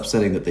 it's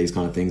upsetting that these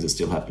kind of things are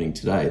still happening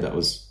today. That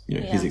was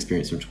his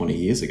experience from 20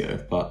 years ago,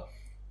 but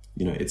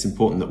it's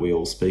important that we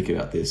all speak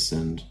about this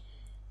and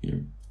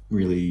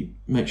really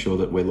make sure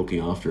that we're looking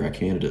after our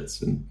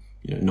candidates and,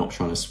 not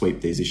trying to sweep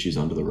these issues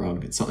under the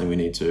rug. It's something we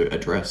need to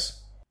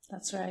address.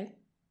 That's right.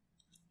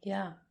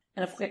 Yeah.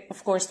 And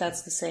of course,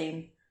 that's the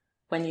same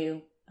when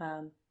you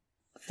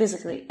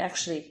physically,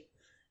 actually,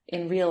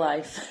 in real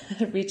life,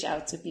 reach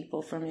out to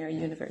people from your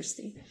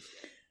university.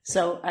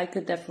 So I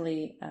could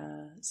definitely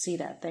see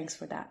that. Thanks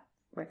for that.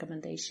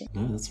 recommendation.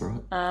 No, that's all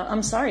right.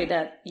 I'm sorry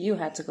that you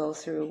had to go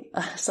through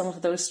some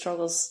of those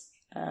struggles.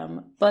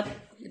 But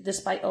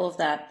despite all of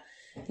that,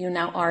 you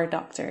now are a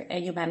doctor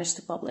and you managed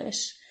to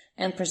publish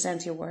and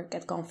present your work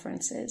at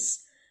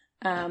conferences.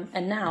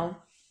 And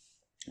now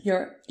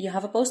you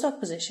have a postdoc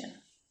position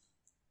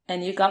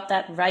and you got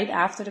that right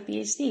after the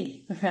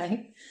PhD,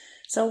 right?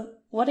 So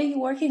what are you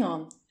working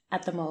on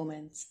at the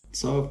moment?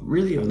 So I've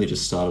really only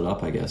just started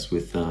up, I guess,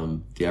 with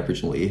the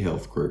Aboriginal Ear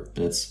Health Group.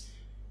 And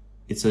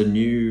it's a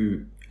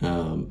new,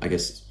 I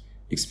guess,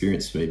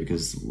 experience for me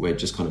because we're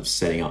just kind of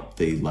setting up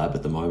the lab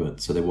at the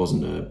moment. So there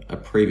wasn't a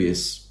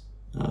previous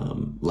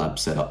lab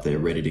set up there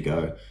ready to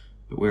go.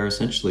 But we're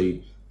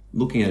essentially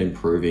looking at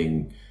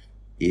improving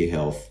ear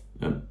health.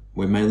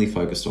 We're mainly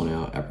focused on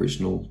our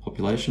Aboriginal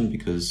population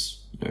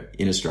because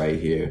in Australia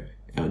here,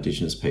 our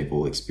Indigenous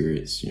people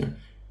experience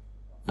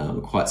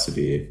quite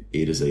severe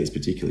ear disease,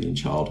 particularly in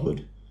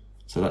childhood.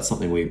 So that's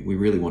something we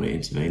really want to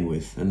intervene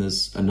with. And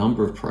there's a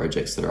number of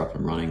projects that are up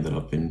and running that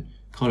I've been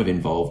kind of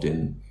involved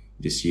in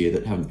this year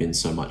that haven't been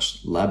so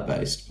much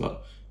lab-based,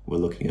 but we're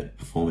looking at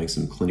performing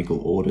some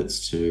clinical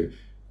audits to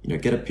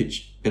get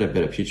a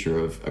better picture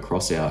of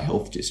across our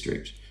health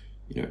district.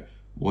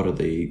 What are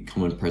the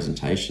common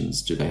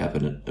presentations? Do they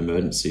happen at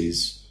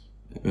emergency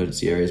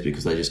areas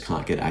because they just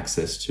can't get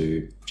access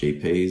to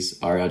GPs?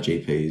 Are our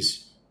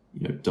GPs,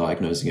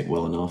 diagnosing it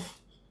well enough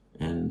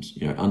and,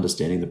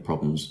 understanding the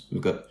problems?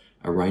 We've got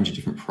a range of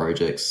different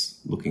projects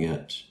looking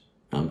at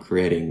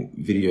creating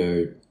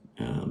video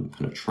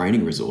kind of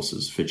training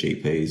resources for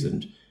GPs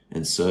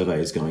and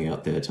surveys going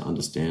out there to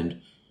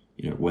understand,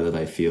 whether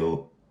they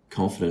feel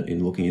confident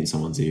in looking in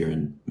someone's ear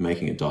and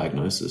making a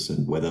diagnosis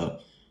and whether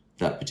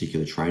that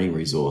particular training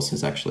resource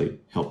has actually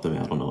helped them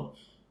out or not.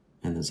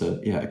 And there's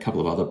a couple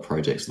of other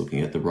projects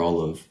looking at the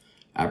role of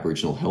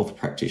Aboriginal health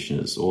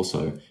practitioners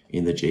also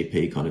in the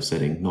GP kind of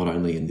setting, not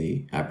only in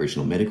the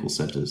Aboriginal medical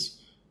centres.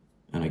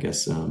 And I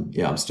guess,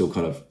 I'm still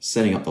kind of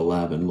setting up the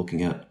lab and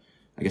looking at,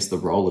 I guess, the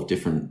role of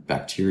different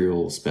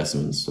bacterial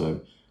specimens.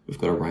 So we've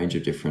got a range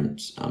of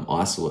different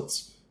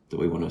isolates that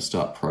we want to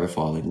start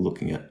profiling,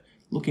 looking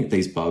at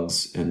these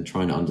bugs and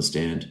trying to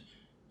understand,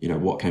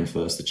 what came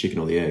first, the chicken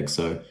or the egg.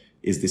 So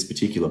is this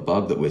particular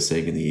bug that we're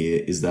seeing in the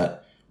ear, is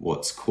that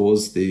what's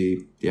caused the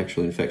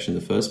actual infection in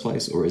the first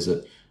place, or is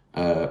it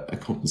a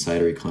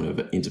compensatory kind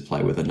of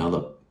interplay with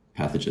another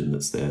pathogen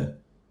that's there?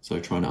 So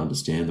trying to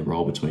understand the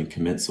role between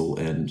commensal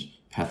and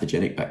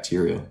pathogenic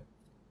bacteria,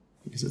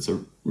 because it's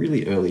a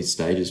really early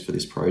stages for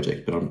this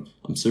project, but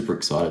I'm super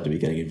excited to be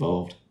getting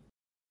involved.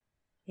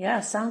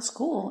 Yeah, sounds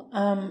cool.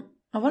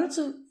 I wanted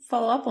to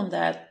follow up on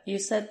that. You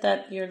said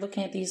that you're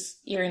looking at these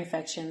ear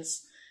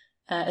infections,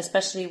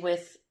 especially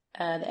with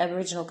the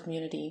Aboriginal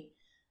community.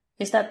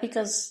 Is that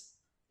because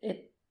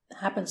it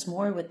happens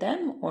more with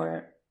them,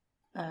 or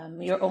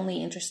you're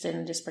only interested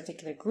in this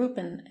particular group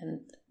and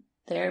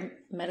their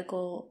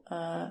medical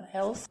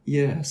health?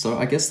 Yeah, so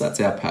I guess that's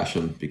our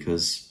passion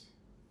because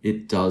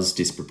it does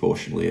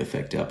disproportionately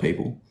affect our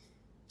people.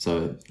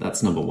 So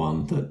that's number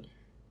one, that,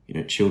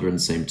 children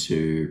seem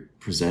to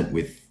present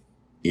with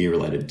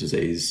ear-related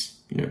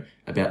disease,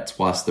 about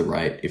twice the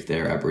rate if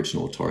they're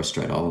Aboriginal or Torres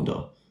Strait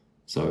Islander.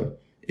 So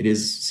it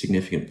is a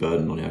significant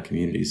burden on our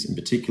communities, and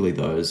particularly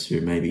those who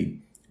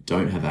maybe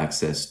don't have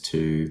access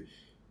to,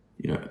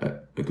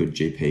 a good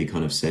GP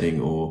kind of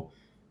setting or,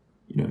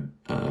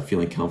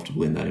 feeling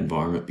comfortable in that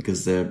environment,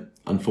 because they're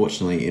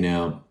unfortunately in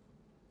our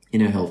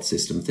health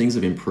system, things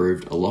have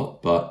improved a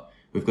lot, but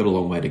we've got a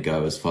long way to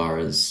go as far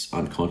as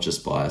unconscious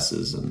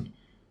biases. And,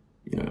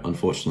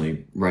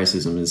 unfortunately,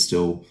 racism is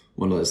still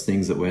one of those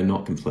things that we're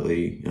not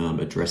completely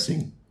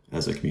addressing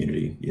as a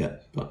community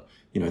yet. But,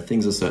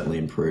 things are certainly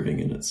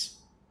improving, and it's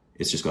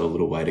just got a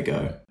little way to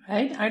go.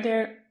 Right. Are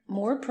there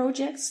more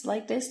projects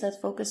like this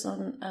that focus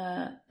on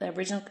the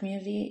Aboriginal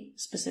community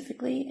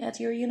specifically at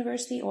your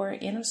university or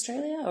in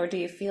Australia? Or do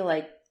you feel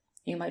like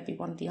you might be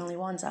one of the only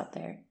ones out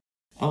there?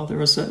 Oh, there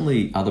are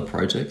certainly other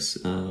projects.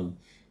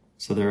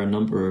 So there are a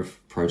number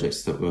of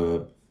projects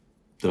that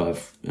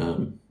I've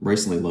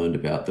recently learned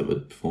about that were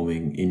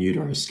performing in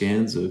utero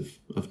scans of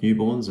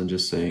newborns and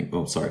just saying,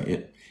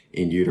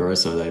 in utero,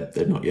 so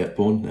they're not yet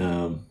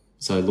born.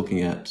 So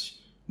looking at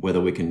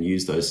whether we can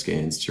use those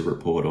scans to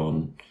report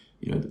on,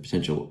 the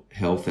potential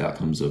health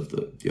outcomes of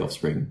the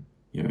offspring,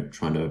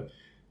 trying to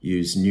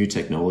use new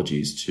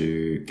technologies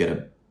to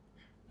get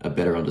a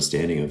better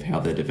understanding of how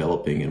they're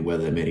developing and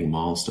whether they're meeting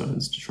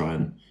milestones to try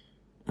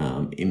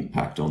and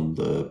impact on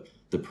the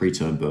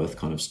preterm birth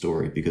kind of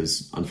story,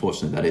 because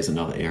unfortunately that is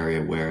another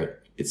area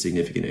where it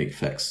significantly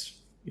affects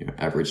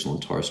Aboriginal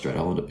and Torres Strait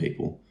Islander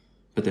people.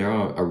 But there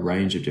are a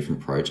range of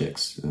different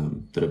projects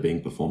that are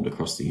being performed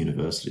across the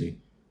university.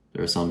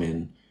 There are some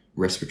in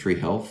respiratory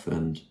health,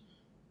 and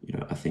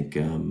I think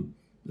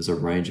there's a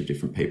range of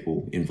different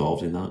people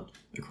involved in that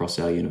across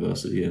our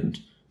university, and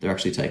they're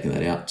actually taking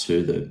that out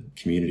to the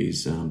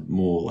communities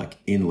more like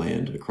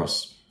inland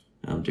across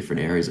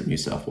different areas of New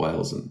South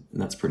Wales, and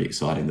that's pretty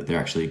exciting that they're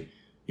actually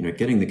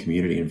getting the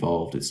community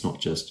involved. It's not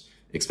just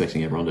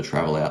expecting everyone to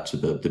travel out to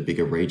the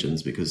bigger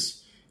regions,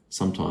 because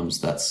sometimes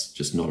that's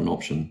just not an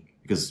option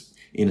because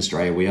in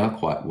Australia we are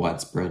quite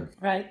widespread.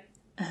 Right.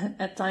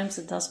 At times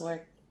it does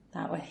work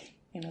that way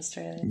in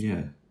Australia.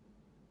 Yeah,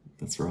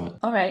 that's right.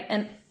 All right.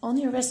 And on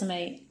your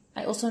resume,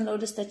 I also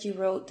noticed that you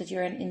wrote that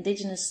you're an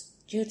Indigenous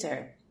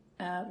tutor.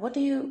 What do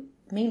you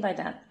mean by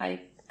that?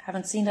 I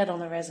haven't seen that on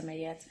the resume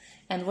yet.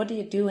 And what do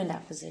you do in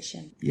that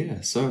position?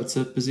 Yeah, so it's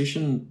a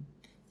position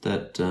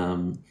that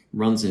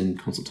runs in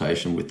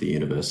consultation with the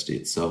university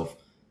itself.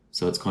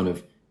 So it's kind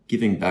of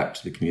giving back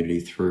to the community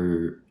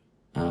through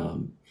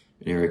an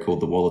area called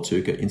the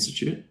Wallatuka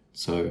Institute.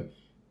 So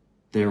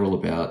they're all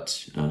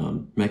about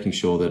making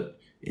sure that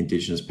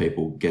Indigenous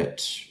people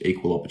get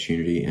equal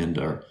opportunity and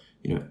are,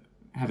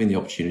 having the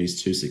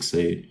opportunities to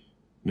succeed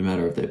no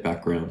matter of their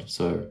background.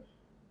 So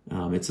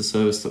it's a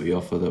service that we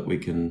offer that we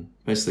can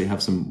basically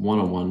have some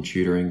one-on-one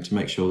tutoring to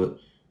make sure that,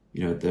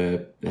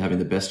 they're having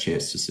the best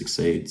chance to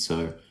succeed.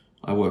 So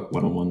I work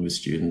one-on-one with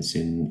students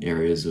in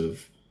areas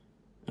of,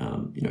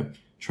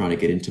 trying to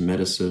get into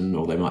medicine,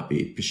 or they might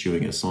be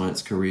pursuing a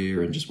science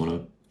career and just want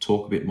to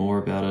talk a bit more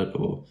about it,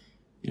 or,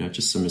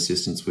 just some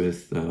assistance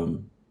with,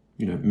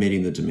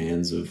 meeting the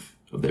demands of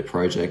their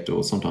project,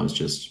 or sometimes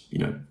just,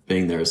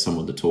 being there as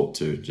someone to talk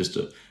to, just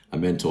a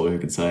mentor who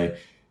can say,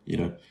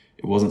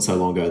 it wasn't so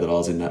long ago that I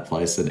was in that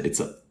place and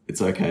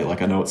it's okay.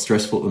 Like, I know it's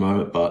stressful at the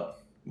moment,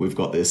 but we've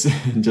got this.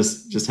 And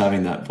just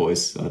having that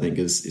voice, I think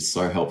is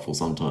so helpful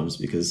sometimes,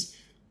 because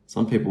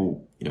some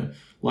people,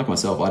 like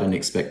myself, I didn't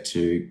expect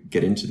to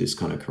get into this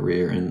kind of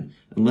career. And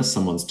unless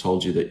someone's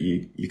told you that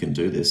you can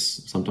do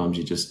this, sometimes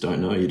you just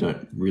don't know. You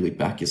don't really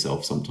back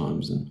yourself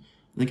sometimes. And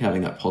I think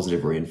having that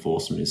positive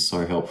reinforcement is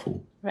so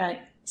helpful. Right.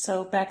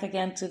 So back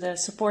again to the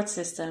support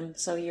system.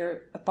 So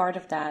you're a part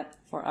of that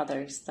for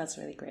others. That's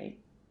really great.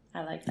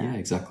 I like that. Yeah,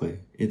 exactly.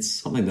 It's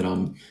something that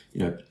I'm,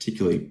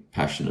 particularly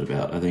passionate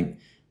about. I think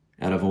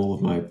out of all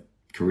of my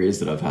careers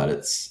that I've had,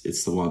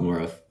 it's the one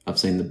where I've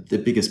seen the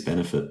biggest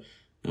benefit.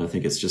 And I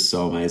think it's just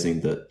so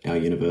amazing that our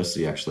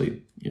university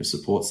actually,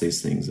 supports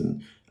these things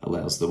and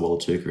allows the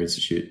Wallatuka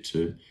Institute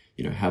to,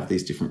 have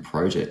these different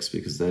projects,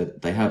 because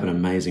they have an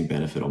amazing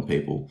benefit on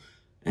people.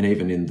 And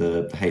even in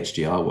the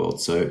HDR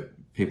world, so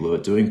people who are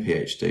doing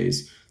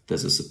PhDs,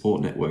 there's a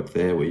support network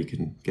there where you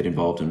can get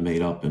involved and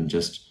meet up and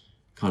just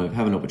kind of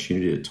have an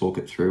opportunity to talk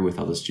it through with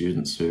other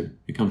students who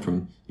come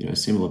from,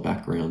 similar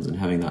backgrounds, and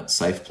having that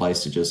safe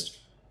place to just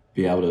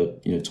be able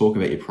to, talk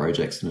about your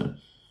projects in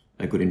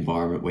a good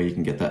environment where you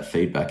can get that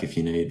feedback if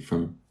you need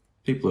from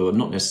people who are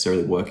not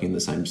necessarily working in the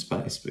same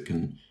space, but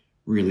can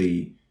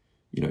really,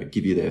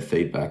 give you their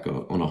feedback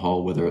on a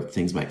whole, whether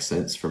things make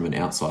sense from an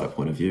outsider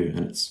point of view.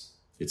 And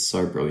it's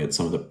so brilliant,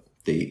 some of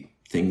the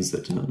things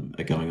that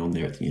are going on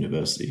there at the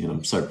university. And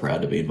I'm so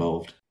proud to be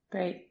involved.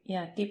 Great.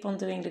 Yeah, keep on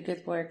doing the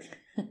good work.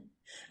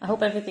 I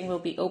hope everything will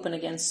be open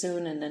again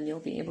soon, and then you'll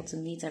be able to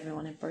meet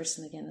everyone in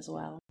person again as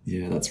well.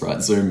 Yeah, that's right.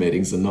 Zoom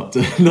meetings are not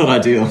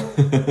ideal.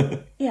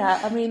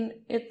 Yeah, I mean,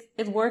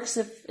 it works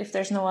if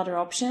there's no other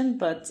option,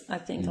 but I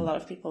think a lot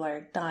of people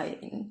are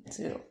dying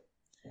to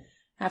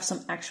have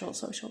some actual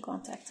social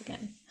contact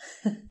again.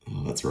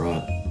 Oh, that's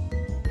right.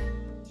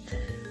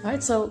 All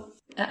right, so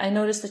I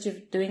noticed that you're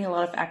doing a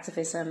lot of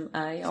activism.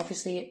 I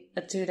obviously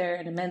a tutor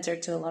and a mentor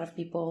to a lot of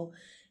people.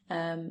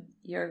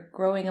 You're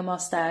growing a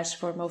mustache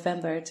for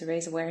Movember to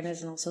raise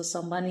awareness and also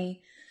some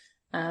money.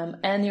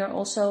 And you're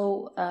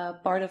also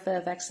part of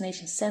a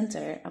vaccination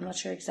center. I'm not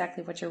sure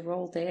exactly what your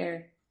role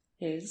there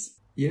is.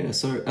 Yeah,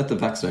 so at the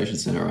vaccination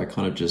center, I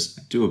kind of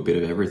just do a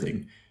bit of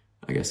everything.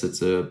 I guess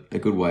it's a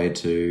good way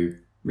to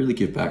really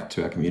give back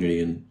to our community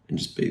and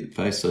just be the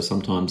face. So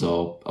sometimes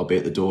I'll be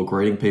at the door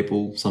greeting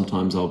people.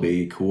 Sometimes I'll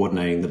be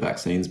coordinating the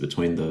vaccines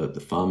between the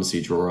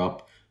pharmacy draw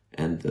up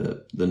and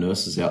the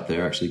nurses out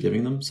there actually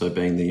giving them. So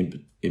being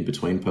the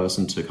in-between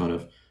person to kind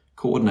of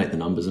coordinate the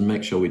numbers and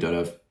make sure we don't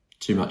have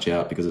too much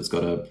out, because it's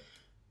got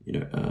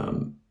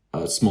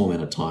a small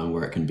amount of time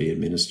where it can be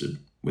administered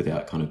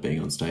without kind of being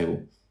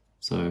unstable.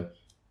 So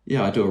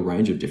yeah, I do a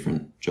range of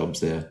different jobs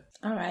there.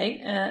 All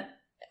right.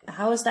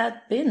 How has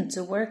that been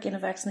to work in a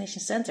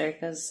vaccination center?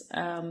 Because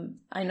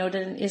I know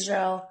that in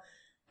Israel,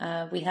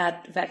 we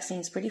had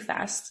vaccines pretty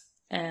fast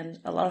and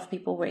a lot of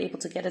people were able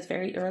to get it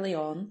very early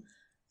on.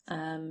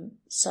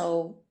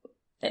 So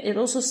it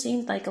also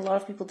seemed like a lot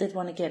of people did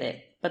want to get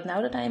it. But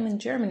now that I'm in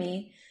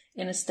Germany,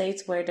 in a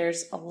state where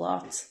there's a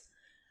lot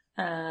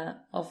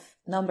of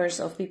numbers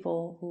of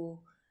people who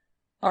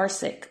are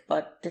sick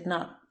but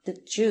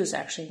did choose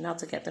actually not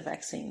to get the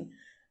vaccine,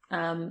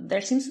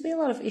 there seems to be a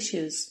lot of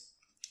issues,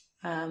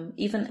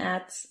 even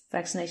at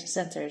vaccination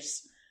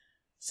centers.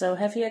 So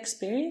have you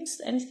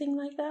experienced anything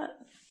like that?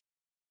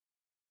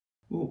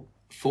 Well,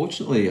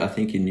 fortunately, I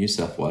think in New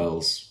South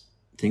Wales,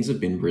 things have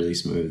been really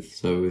smooth.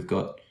 So we've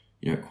got,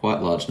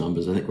 quite large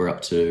numbers. I think we're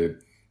up to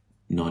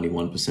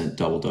 91%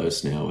 double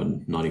dose now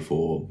and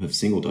 94% have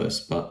single dose.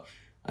 But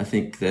I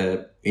think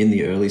that in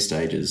the early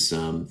stages,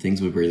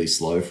 things were really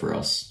slow for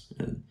us.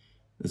 And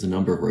there's a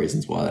number of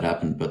reasons why that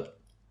happened. But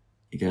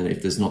again,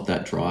 if there's not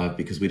that drive,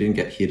 because we didn't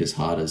get hit as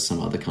hard as some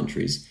other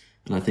countries,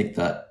 and I think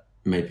that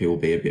made people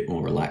be a bit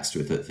more relaxed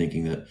with it,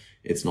 thinking that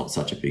it's not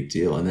such a big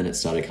deal. And then it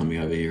started coming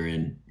over here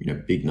in,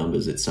 big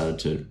numbers. It started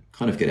to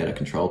kind of get out of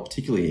control,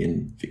 particularly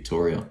in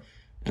Victoria.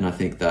 And I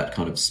think that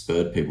kind of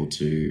spurred people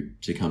to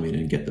come in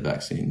and get the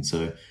vaccine.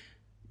 So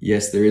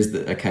yes, there is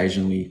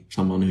occasionally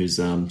someone who's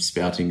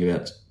spouting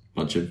about a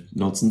bunch of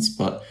nonsense,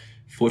 but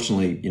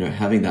fortunately,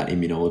 having that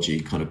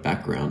immunology kind of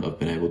background, I've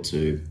been able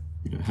to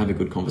have a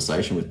good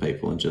conversation with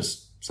people and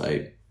just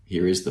say,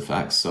 here is the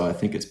facts. So I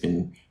think it's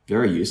been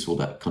very useful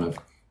to kind of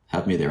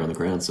have me there on the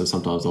ground. So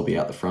sometimes I'll be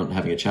out the front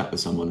having a chat with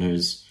someone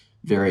who's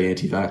very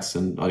anti-vax,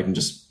 and I can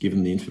just give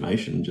them the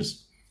information and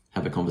just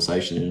have a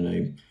conversation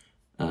in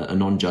a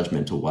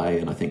non-judgmental way.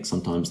 And I think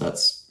sometimes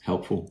that's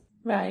helpful.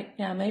 Right.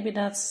 Yeah, maybe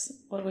that's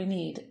what we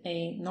need,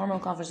 a normal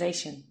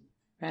conversation,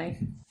 right?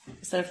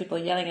 Instead of people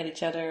yelling at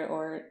each other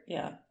or,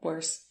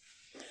 worse.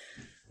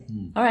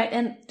 All right.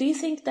 And do you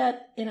think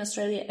that in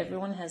Australia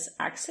everyone has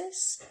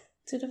access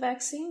to the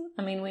vaccine?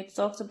 I mean, we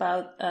talked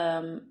about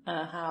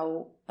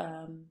how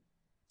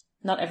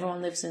not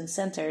everyone lives in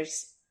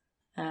centers,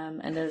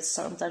 and it's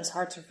sometimes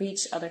hard to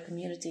reach other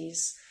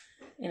communities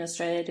in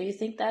Australia. Do you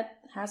think that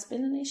has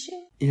been an issue?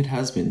 It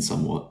has been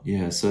somewhat,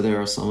 yeah. So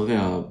there are some of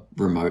our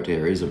remote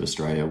areas of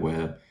Australia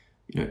where,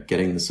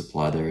 getting the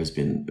supply there has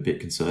been a bit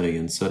concerning.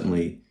 And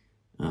certainly,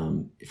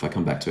 if I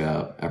come back to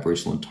our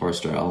Aboriginal and Torres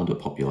Strait Islander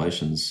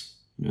populations,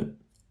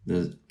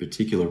 there's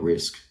particular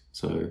risk.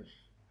 So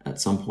at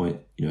some point,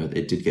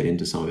 it did get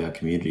into some of our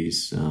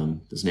communities.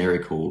 There's an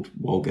area called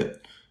Walgett,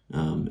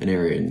 an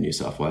area in New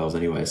South Wales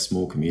anyway, a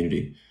small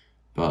community.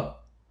 But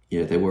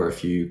there were a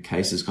few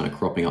cases kind of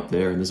cropping up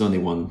there, and there's only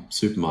one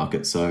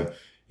supermarket. So,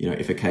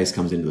 if a case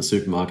comes into the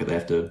supermarket, they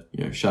have to,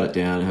 shut it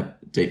down, have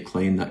deep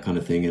clean, that kind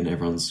of thing, and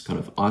everyone's kind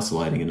of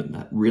isolating, and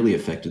that really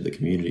affected the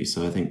community.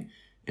 So I think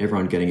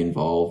everyone getting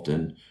involved,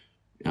 and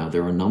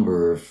there are a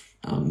number of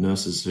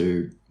nurses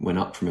who went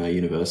up from our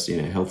university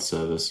and our health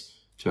service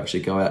to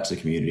actually go out to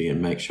the community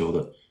and make sure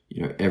that,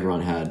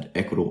 everyone had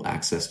equitable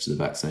access to the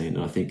vaccine.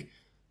 And I think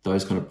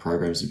those kind of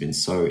programs have been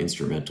so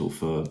instrumental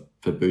for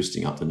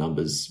boosting up the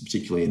numbers,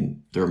 particularly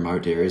in the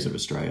remote areas of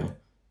Australia.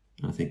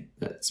 And I think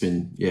that's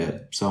been,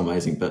 so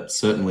amazing. But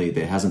certainly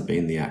there hasn't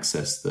been the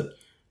access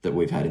that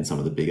we've had in some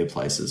of the bigger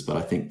places. But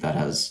I think that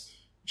has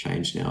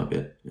changed now a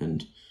bit.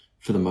 And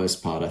for the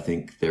most part, I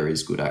think there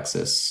is good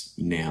access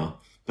now,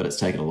 but it's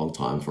taken a long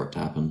time for it to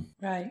happen.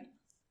 Right.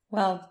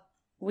 Well,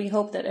 we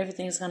hope that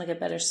everything is going to get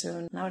better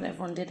soon, now that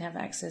everyone did have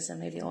access and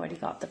maybe already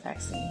got the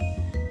vaccine.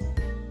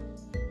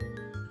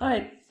 All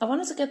right, I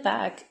wanted to get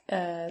back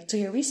to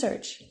your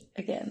research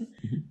again,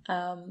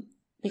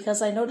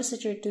 because I noticed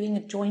that you're doing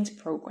a joint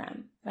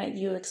program, right?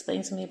 You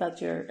explained to me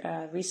about your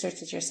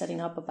research that you're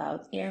setting up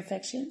about ear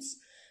infections.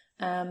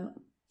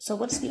 So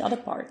what is the other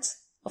part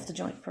of the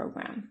joint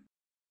program?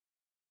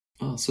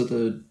 So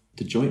the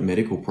joint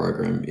medical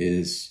program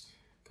is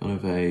kind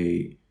of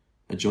a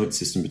joint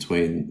system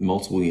between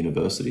multiple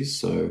universities.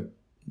 So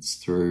it's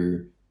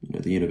through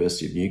the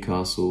University of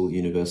Newcastle,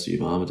 University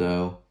of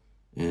Armidale,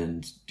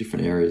 and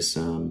different areas.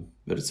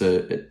 But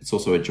it's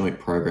also a joint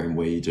program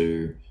where you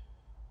do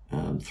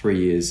 3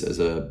 years as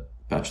a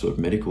Bachelor of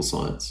Medical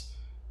Science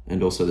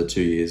and also the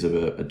 2 years of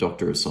a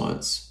Doctor of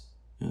Science.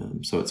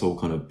 So it's all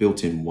kind of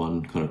built in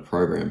one kind of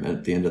program. And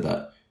at the end of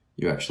that,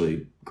 you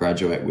actually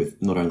graduate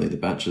with not only the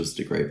bachelor's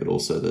degree, but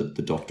also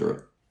the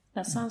doctorate.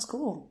 That sounds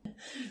cool.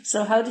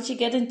 So how did you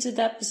get into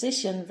that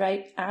position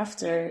right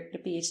after the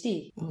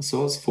PhD? So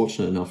I was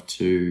fortunate enough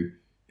to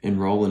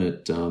enroll in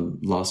it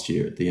last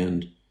year at the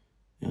end.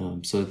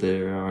 So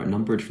there are a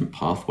number of different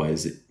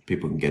pathways that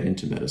people can get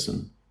into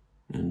medicine.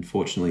 And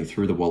fortunately,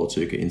 through the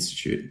Wallatuka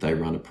Institute, they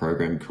run a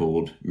program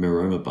called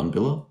Miroma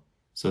Bunbilla.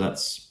 So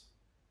that's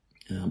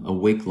a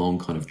week-long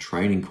kind of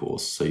training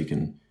course so you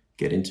can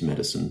get into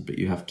medicine, but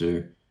you have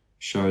to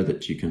show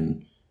that you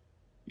can,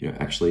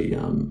 actually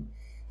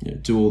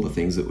do all the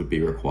things that would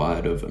be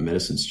required of a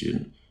medicine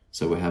student.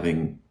 So we're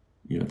having,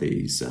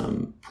 these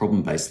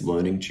problem-based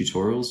learning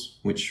tutorials,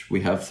 which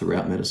we have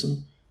throughout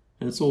medicine.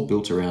 And it's all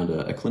built around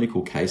a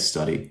clinical case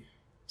study.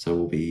 So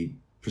we'll be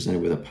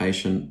presented with a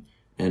patient,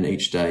 and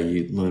each day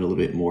you learn a little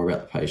bit more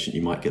about the patient.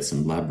 You might get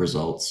some lab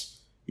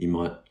results. You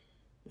might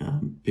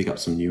pick up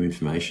some new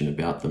information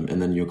about them.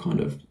 And then you're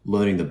kind of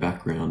learning the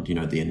background,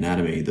 the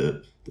anatomy,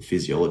 the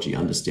physiology,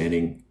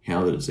 understanding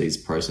how the disease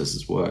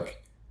processes work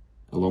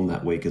along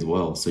that week as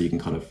well. So you can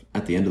kind of,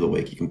 at the end of the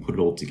week, you can put it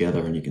all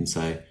together and you can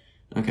say,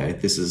 okay,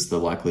 this is the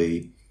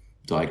likely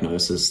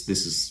diagnosis.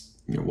 This is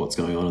what's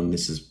going on, and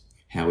this is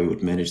how we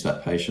would manage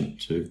that patient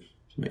to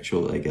make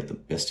sure that they get the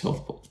best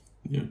health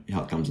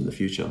outcomes in the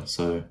future.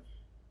 So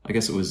I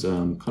guess it was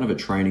kind of a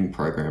training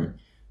program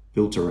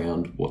built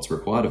around what's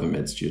required of a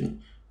med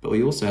student. But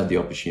we also had the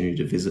opportunity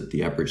to visit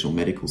the Aboriginal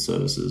medical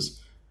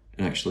services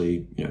and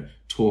actually,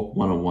 talk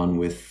one-on-one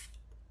with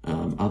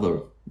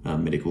other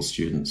medical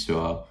students who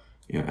are,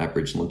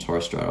 Aboriginal and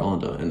Torres Strait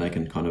Islander, and they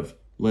can kind of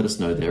let us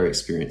know their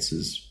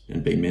experiences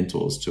and be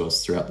mentors to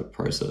us throughout the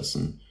process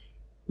and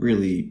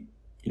really,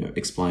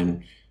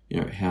 explain,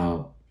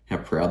 how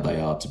proud they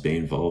are to be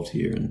involved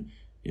here and,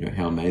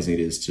 how amazing it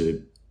is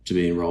to to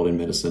be enrolled in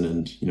medicine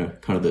and,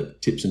 kind of the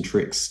tips and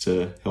tricks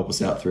to help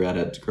us out throughout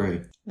our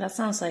degree. That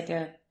sounds like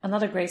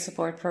another great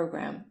support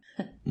program.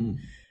 And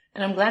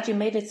I'm glad you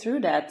made it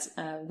through that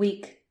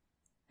week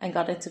and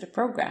got into the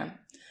program.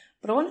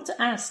 But I wanted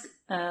to ask,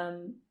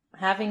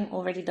 having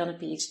already done a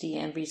PhD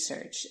in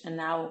research and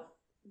now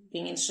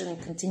being interested in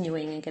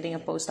continuing and getting a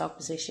postdoc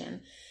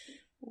position,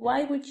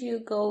 why would you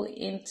go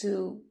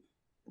into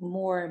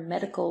more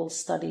medical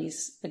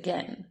studies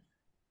again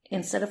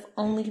instead of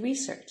only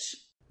research?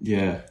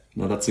 Yeah,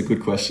 no, that's a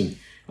good question.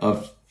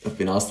 I've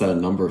been asked that a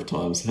number of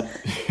times.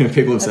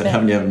 People have said,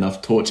 haven't you had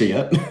enough torture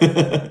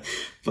yet?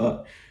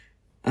 But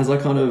as I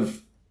kind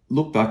of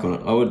look back on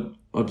it,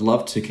 I'd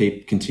love to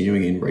keep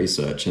continuing in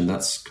research, and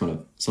that's kind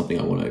of something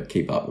I want to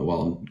keep up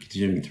while I'm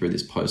continuing through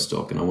this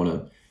postdoc, and I want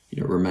to,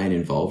 remain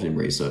involved in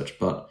research.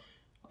 But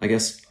I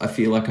guess I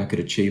feel like I could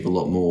achieve a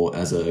lot more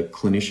as a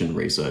clinician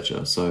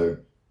researcher. So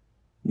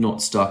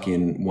not stuck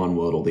in one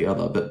world or the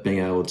other, but being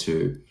able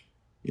to,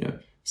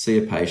 see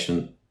a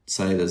patient,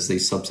 say there's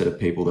these subset of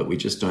people that we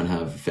just don't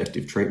have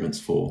effective treatments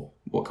for.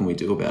 What can we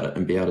do about it?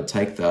 And be able to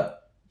take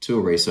that to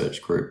a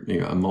research group,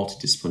 a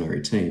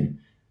multidisciplinary team,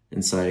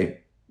 and say,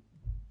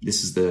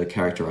 this is the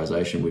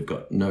characterization. We've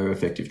got no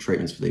effective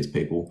treatments for these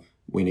people.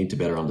 We need to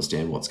better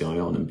understand what's going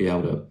on and be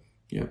able to,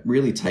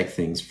 really take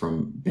things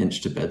from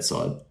bench to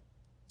bedside.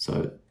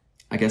 So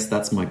I guess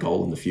that's my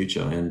goal in the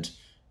future. And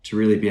to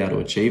really be able to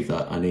achieve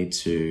that, I need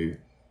to,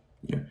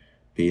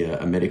 be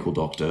a medical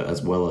doctor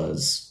as well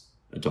as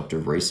a doctor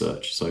of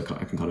research. So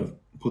I can kind of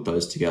put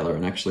those together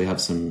and actually have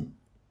some,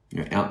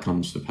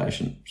 outcomes for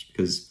patients,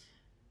 because,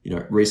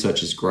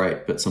 research is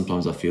great, but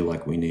sometimes I feel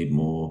like we need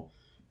more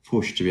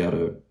push to be able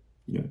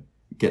to,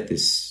 get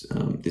this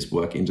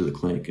work into the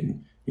clinic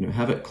and,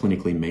 have it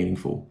clinically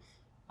meaningful.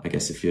 I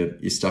guess if you're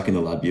stuck in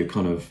the lab, you're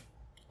kind of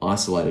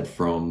isolated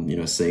from,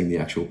 seeing the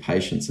actual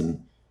patients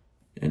and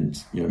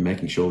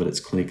making sure that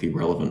it's clinically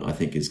relevant, I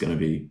think is going to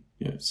be,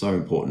 so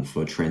important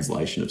for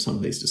translation of some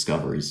of these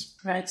discoveries.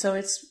 Right. So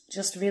it's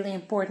just really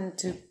important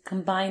to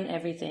combine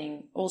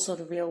everything, also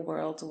the real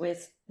world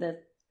with the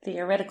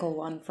theoretical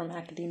one from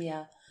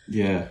academia.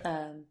 Yeah.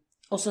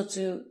 Also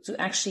to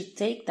actually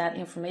take that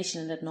information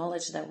and that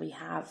knowledge that we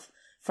have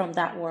from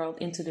that world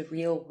into the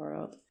real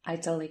world. I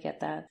totally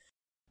get that.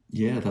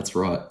 Yeah, that's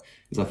right.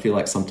 Because I feel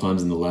like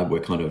sometimes in the lab we're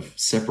kind of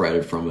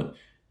separated from it,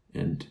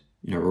 and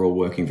we're all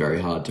working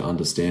very hard to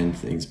understand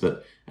things.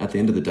 But at the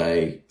end of the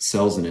day,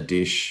 cells in a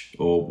dish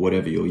or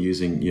whatever you're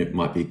using, it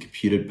might be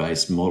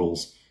computer-based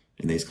models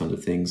and these kinds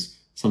of things.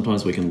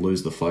 Sometimes we can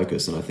lose the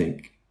focus, and I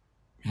think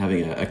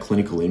having a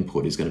clinical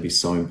input is going to be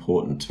so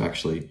important to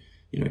actually,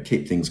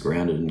 keep things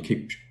grounded and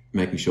keep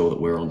making sure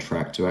that we're on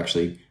track to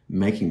actually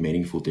making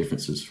meaningful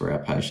differences for our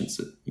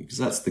patients. Because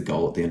that's the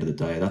goal at the end of the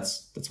day.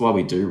 That's why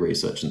we do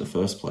research in the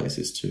first place,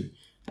 is to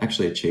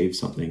actually achieve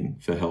something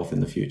for health in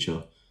the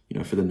future,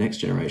 for the next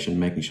generation,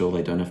 making sure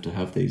they don't have to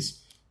have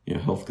these,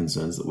 health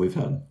concerns that we've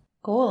had.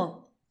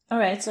 Cool. All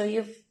right. So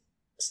you've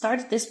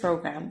started this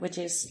program, which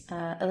is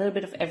a little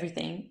bit of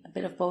everything, a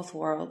bit of both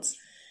worlds,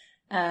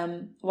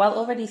 while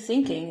already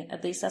thinking,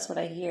 at least that's what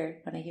I hear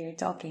when I hear you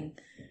talking,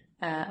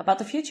 about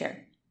the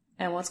future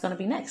and what's going to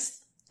be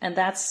next. And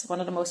that's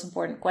one of the most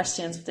important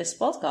questions of this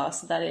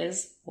podcast. That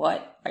is,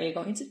 what are you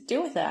going to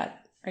do with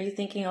that? Are you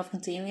thinking of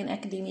continuing in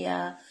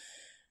academia?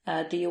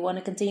 Do you want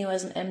to continue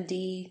as an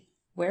MD?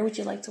 Where would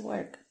you like to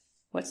work?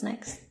 What's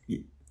next?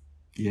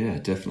 Yeah,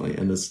 definitely.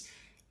 And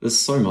there's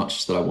so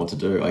much that I want to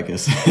do, I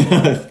guess.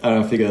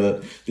 I figure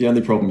that the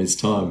only problem is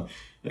time.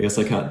 I guess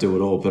I can't do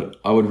it all, but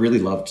I would really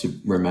love to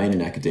remain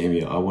in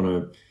academia. I want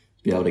to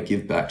be able to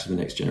give back to the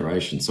next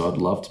generation. So I'd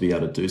love to be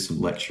able to do some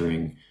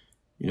lecturing,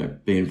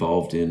 be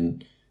involved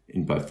in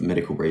both the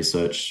medical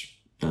research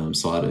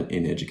side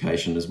in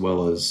education, as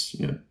well as,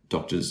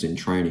 doctors in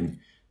training.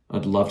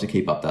 I'd love to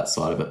keep up that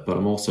side of it, but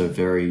I'm also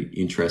very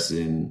interested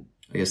in,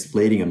 I guess,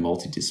 leading a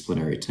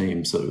multidisciplinary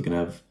team so that we can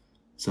have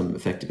some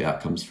effective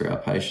outcomes for our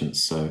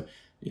patients. So,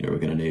 we're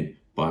going to need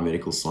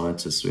biomedical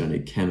scientists, we're going to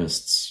need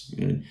chemists,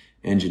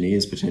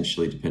 engineers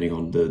potentially, depending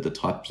on the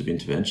types of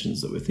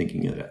interventions that we're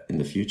thinking of in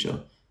the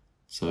future.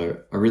 So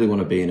I really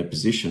want to be in a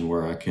position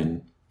where I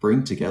can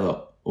bring together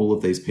all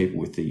of these people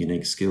with their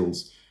unique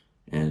skills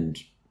and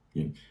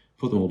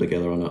put them all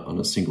together on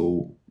a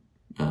single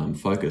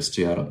focus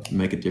to be able to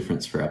make a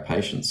difference for our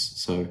patients.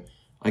 So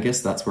I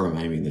guess that's where I'm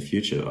aiming in the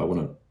future. I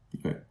want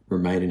to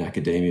remain in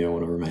academia, I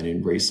want to remain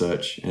in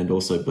research, and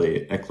also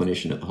be a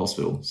clinician at the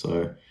hospital.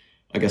 So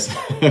I guess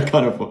I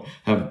kind of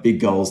have big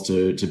goals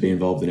to be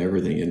involved in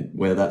everything, and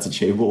whether that's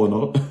achievable or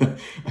not,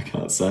 I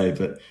can't say.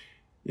 But,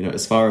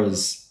 as far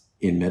as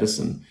in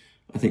medicine,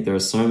 I think there are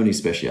so many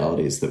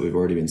specialities that we've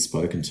already been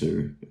spoken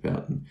to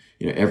about.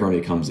 Everyone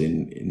who comes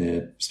in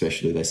their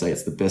specialty, they say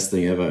it's the best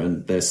thing ever,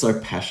 and they're so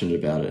passionate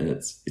about it. And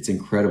it's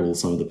incredible,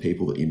 some of the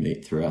people that you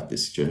meet throughout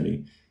this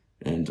journey.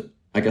 And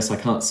I guess I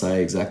can't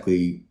say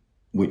exactly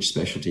which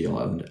specialty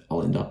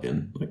I'll end up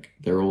in. Like,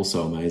 they're all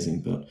so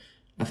amazing, but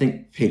I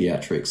think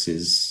pediatrics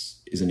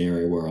is an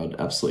area where I'd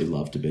absolutely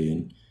love to be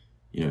in.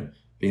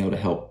 Being able to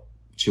help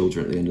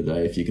children at the end of the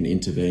day, if you can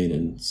intervene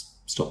and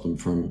stop them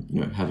from,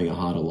 having a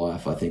harder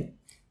life. I think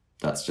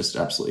that's just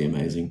absolutely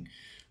amazing.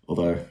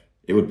 Although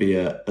it would be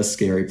a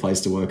scary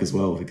place to work as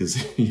well, because,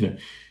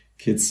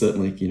 kids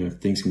certainly,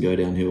 things can go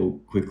downhill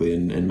quickly,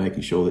 and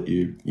making sure that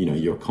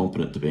you're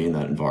competent to be in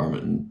that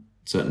environment. And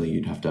certainly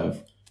you'd have to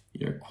have,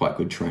 quite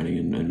good training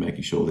and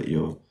making sure that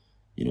you're,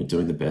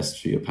 doing the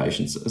best for your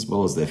patients as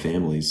well as their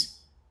families.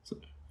 So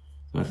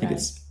I think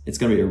it's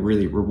going to be a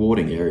really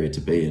rewarding area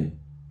to be in,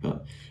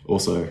 but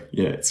also,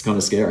 it's kind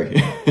of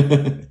scary.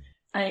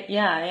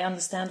 I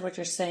understand what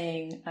you're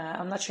saying.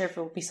 I'm not sure if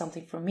it will be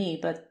something for me,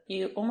 but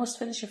you almost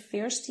finished your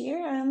first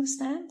year, I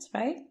understand,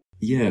 right?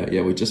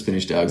 Yeah, we just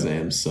finished our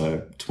exams,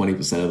 so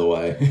 20% of the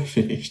way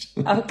finished.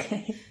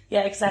 Okay,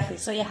 yeah, exactly.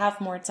 So you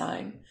have more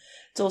time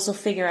to also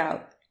figure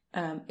out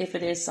if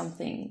it is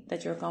something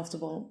that you're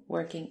comfortable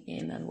working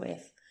in and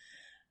with.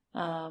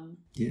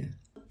 Yeah,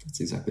 that's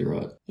exactly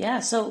right. Yeah,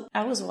 so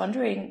I was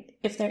wondering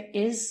if there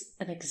is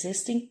an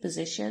existing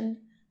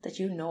position that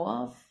you know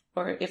of,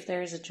 or if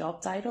there is a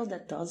job title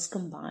that does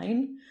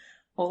combine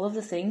all of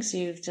the things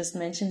you've just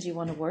mentioned you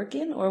want to work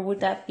in, or would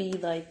that be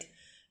like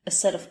a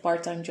set of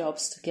part-time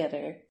jobs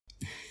together?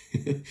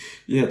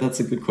 Yeah,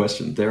 that's a good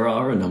question. There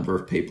are a number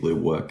of people who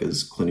work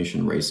as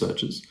clinician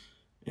researchers,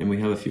 and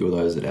we have a few of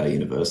those at our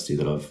university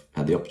that I've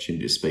had the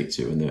opportunity to speak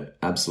to, and they're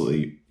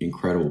absolutely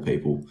incredible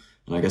people.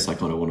 And I guess I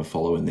kind of want to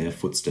follow in their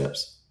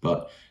footsteps.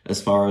 But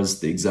as far as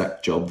the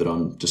exact job that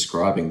I'm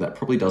describing, that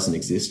probably doesn't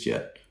exist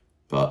yet.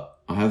 But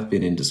I have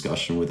been in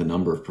discussion with a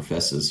number of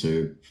professors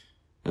who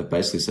have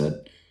basically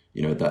said,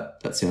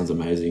 that sounds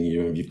amazing.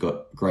 You've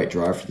got great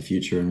drive for the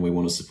future, and we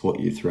want to support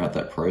you throughout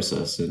that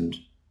process. And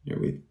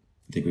we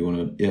think we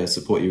want to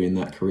support you in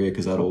that career,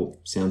 because that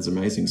all sounds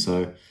amazing.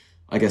 So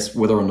I guess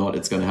whether or not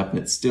it's going to happen,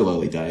 it's still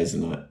early days,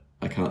 and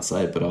I can't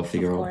say it, but I'll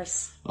figure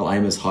I'll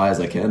aim as high as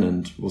I can,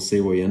 and we'll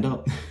see where we end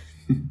up.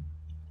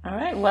 All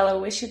right. Well, I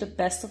wish you the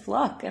best of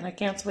luck, and I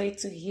can't wait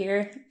to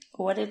hear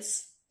what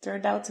it's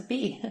turned out to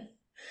be.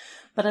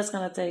 But it's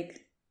going to take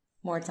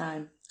more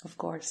time, of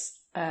course.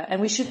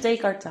 And we should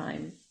take our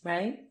time,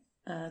 right?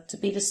 To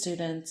be the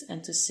student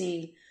and to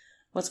see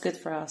what's good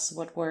for us,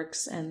 what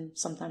works, and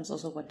sometimes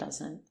also what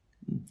doesn't.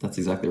 That's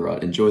exactly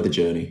right. Enjoy the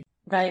journey.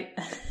 Right.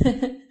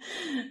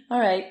 All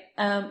right.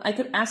 I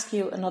could ask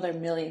you another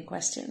million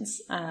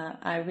questions.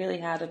 I really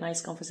had a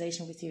nice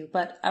conversation with you,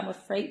 but I'm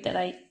afraid that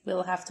I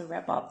will have to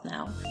wrap up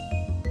now.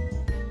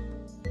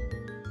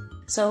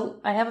 So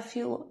I have a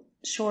few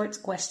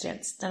short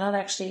questions. They're not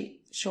actually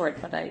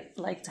short, but I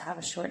like to have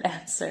a short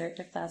answer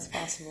if that's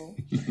possible.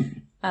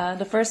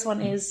 The first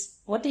one is,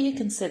 what do you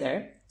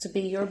consider to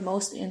be your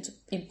most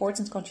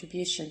important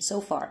contribution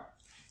so far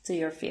to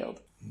your field?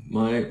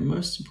 My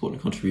most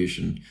important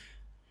contribution,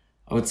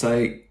 I would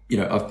say,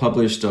 I've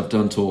published, I've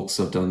done talks,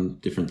 I've done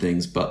different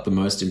things, but the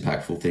most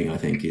impactful thing I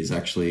think is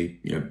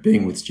actually,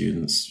 being with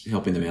students,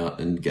 helping them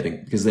out and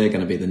because they're going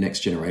to be the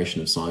next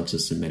generation of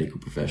scientists and medical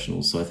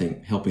professionals. So I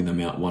think helping them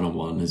out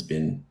one-on-one has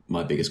been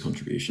my biggest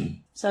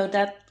contribution. So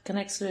that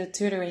connects to the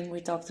tutoring we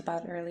talked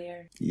about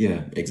earlier.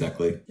 Yeah,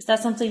 exactly. Is that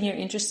something you're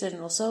interested in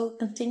also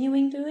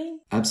continuing doing?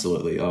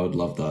 Absolutely. I would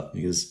love that,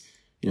 because,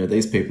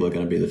 these people are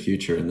going to be the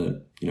future,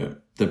 and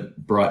the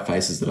bright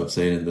faces that I've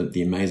seen and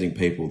the amazing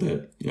people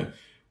that,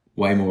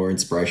 way more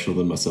inspirational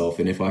than myself.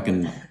 And if I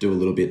can do a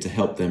little bit to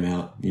help them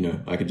out,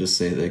 I can just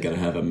see that they're going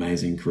to have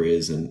amazing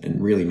careers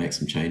and really make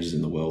some changes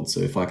in the world. So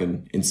if I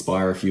can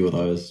inspire a few of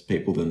those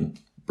people, then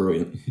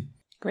brilliant.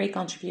 Great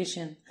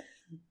contribution.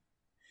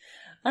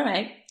 All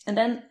right. And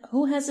then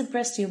who has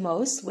impressed you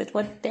most with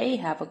what they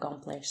have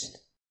accomplished?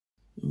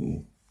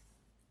 Ooh,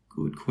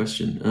 good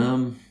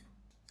question.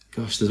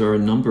 Gosh, there are a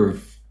number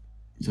of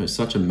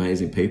such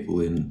amazing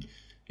people in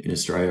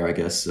Australia, I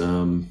guess.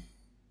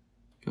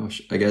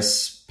 I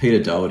guess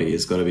Peter Doherty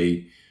has got to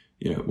be,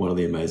 one of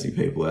the amazing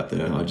people out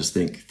there. I just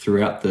think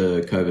throughout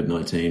the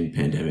COVID-19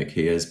 pandemic,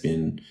 he has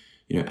been,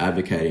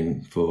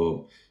 advocating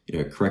for,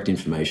 correct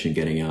information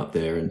getting out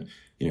there. And,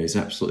 he's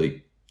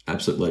absolute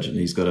legend.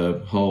 He's got a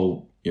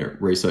whole,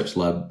 research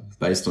lab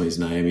based on his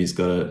name. He's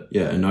got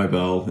a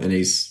Nobel, and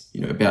he's,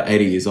 about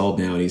 80 years old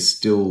now, and he's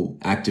still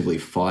actively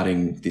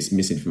fighting this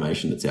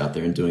misinformation that's out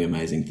there and doing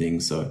amazing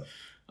things. So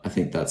I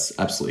think that's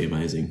absolutely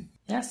amazing.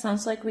 Yeah,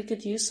 sounds like we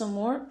could use some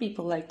more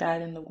people like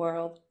that in the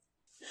world.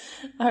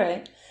 All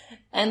right.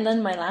 And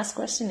then my last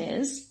question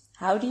is,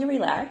 how do you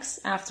relax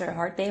after a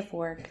hard day of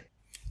work?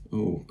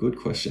 Oh, good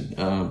question.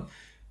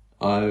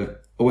 I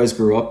always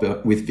grew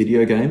up with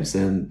video games,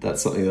 and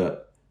that's something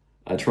that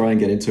I try and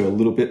get into a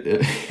little bit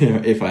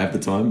if I have the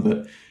time.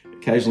 But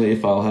occasionally,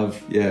 if I'll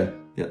have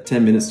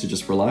 10 minutes to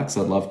just relax,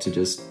 I'd love to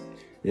just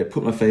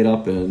put my feet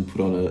up and put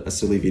on a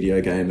silly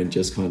video game and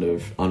just kind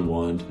of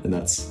unwind. And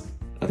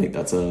I think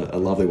that's a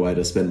lovely way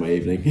to spend my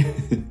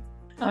evening.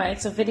 All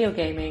right, so video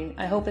gaming.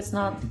 I hope it's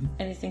not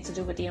anything to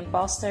do with the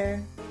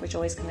imposter, which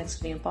always connects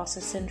to the imposter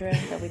syndrome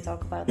that we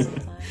talk about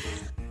sometimes.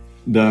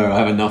 No, I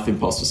have enough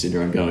imposter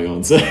syndrome going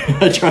on, so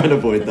I try and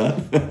avoid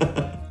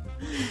that.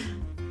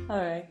 All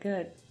right,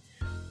 good.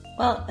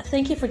 Well,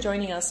 thank you for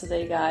joining us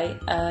today,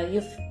 Guy.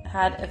 You've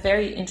had a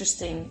very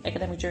interesting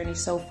academic journey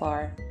so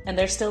far, and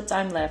there's still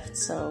time left,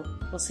 so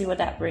we'll see what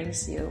that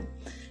brings you.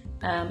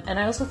 And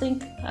I also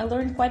think I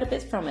learned quite a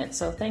bit from it,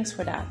 so thanks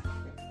for that.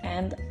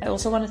 And I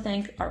also want to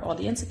thank our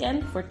audience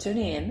again for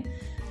tuning in.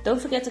 Don't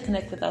forget to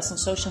connect with us on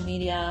social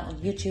media, on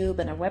YouTube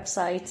and our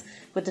website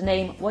with the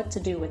name What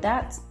to Do With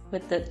That,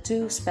 with the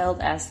 2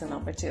 spelled as the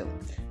number 2.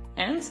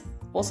 And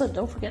also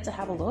don't forget to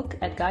have a look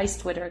at Guy's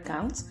Twitter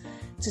account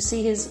to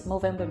see his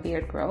Movember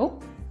beard grow.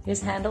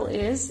 His handle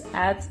is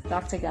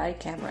 @Dr. Guy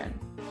Cameron.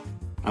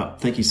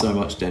 Thank you so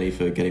much, Danny,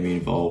 for getting me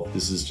involved.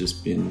 This has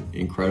just been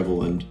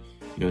incredible, and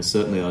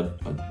certainly I'd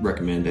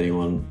recommend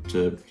anyone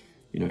to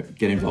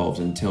get involved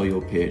and tell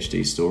your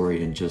PhD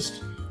story, and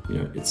just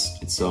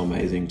it's so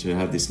amazing to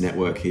have this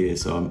network here.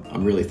 So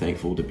I'm really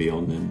thankful to be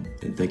on,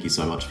 and thank you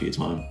so much for your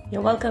time.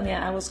 You're welcome.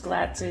 Yeah, I was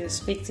glad to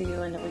speak to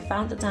you and that we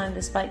found the time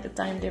despite the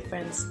time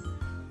difference.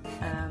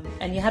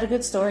 And you had a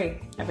good story.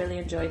 I really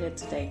enjoyed it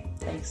today.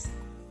 Thanks.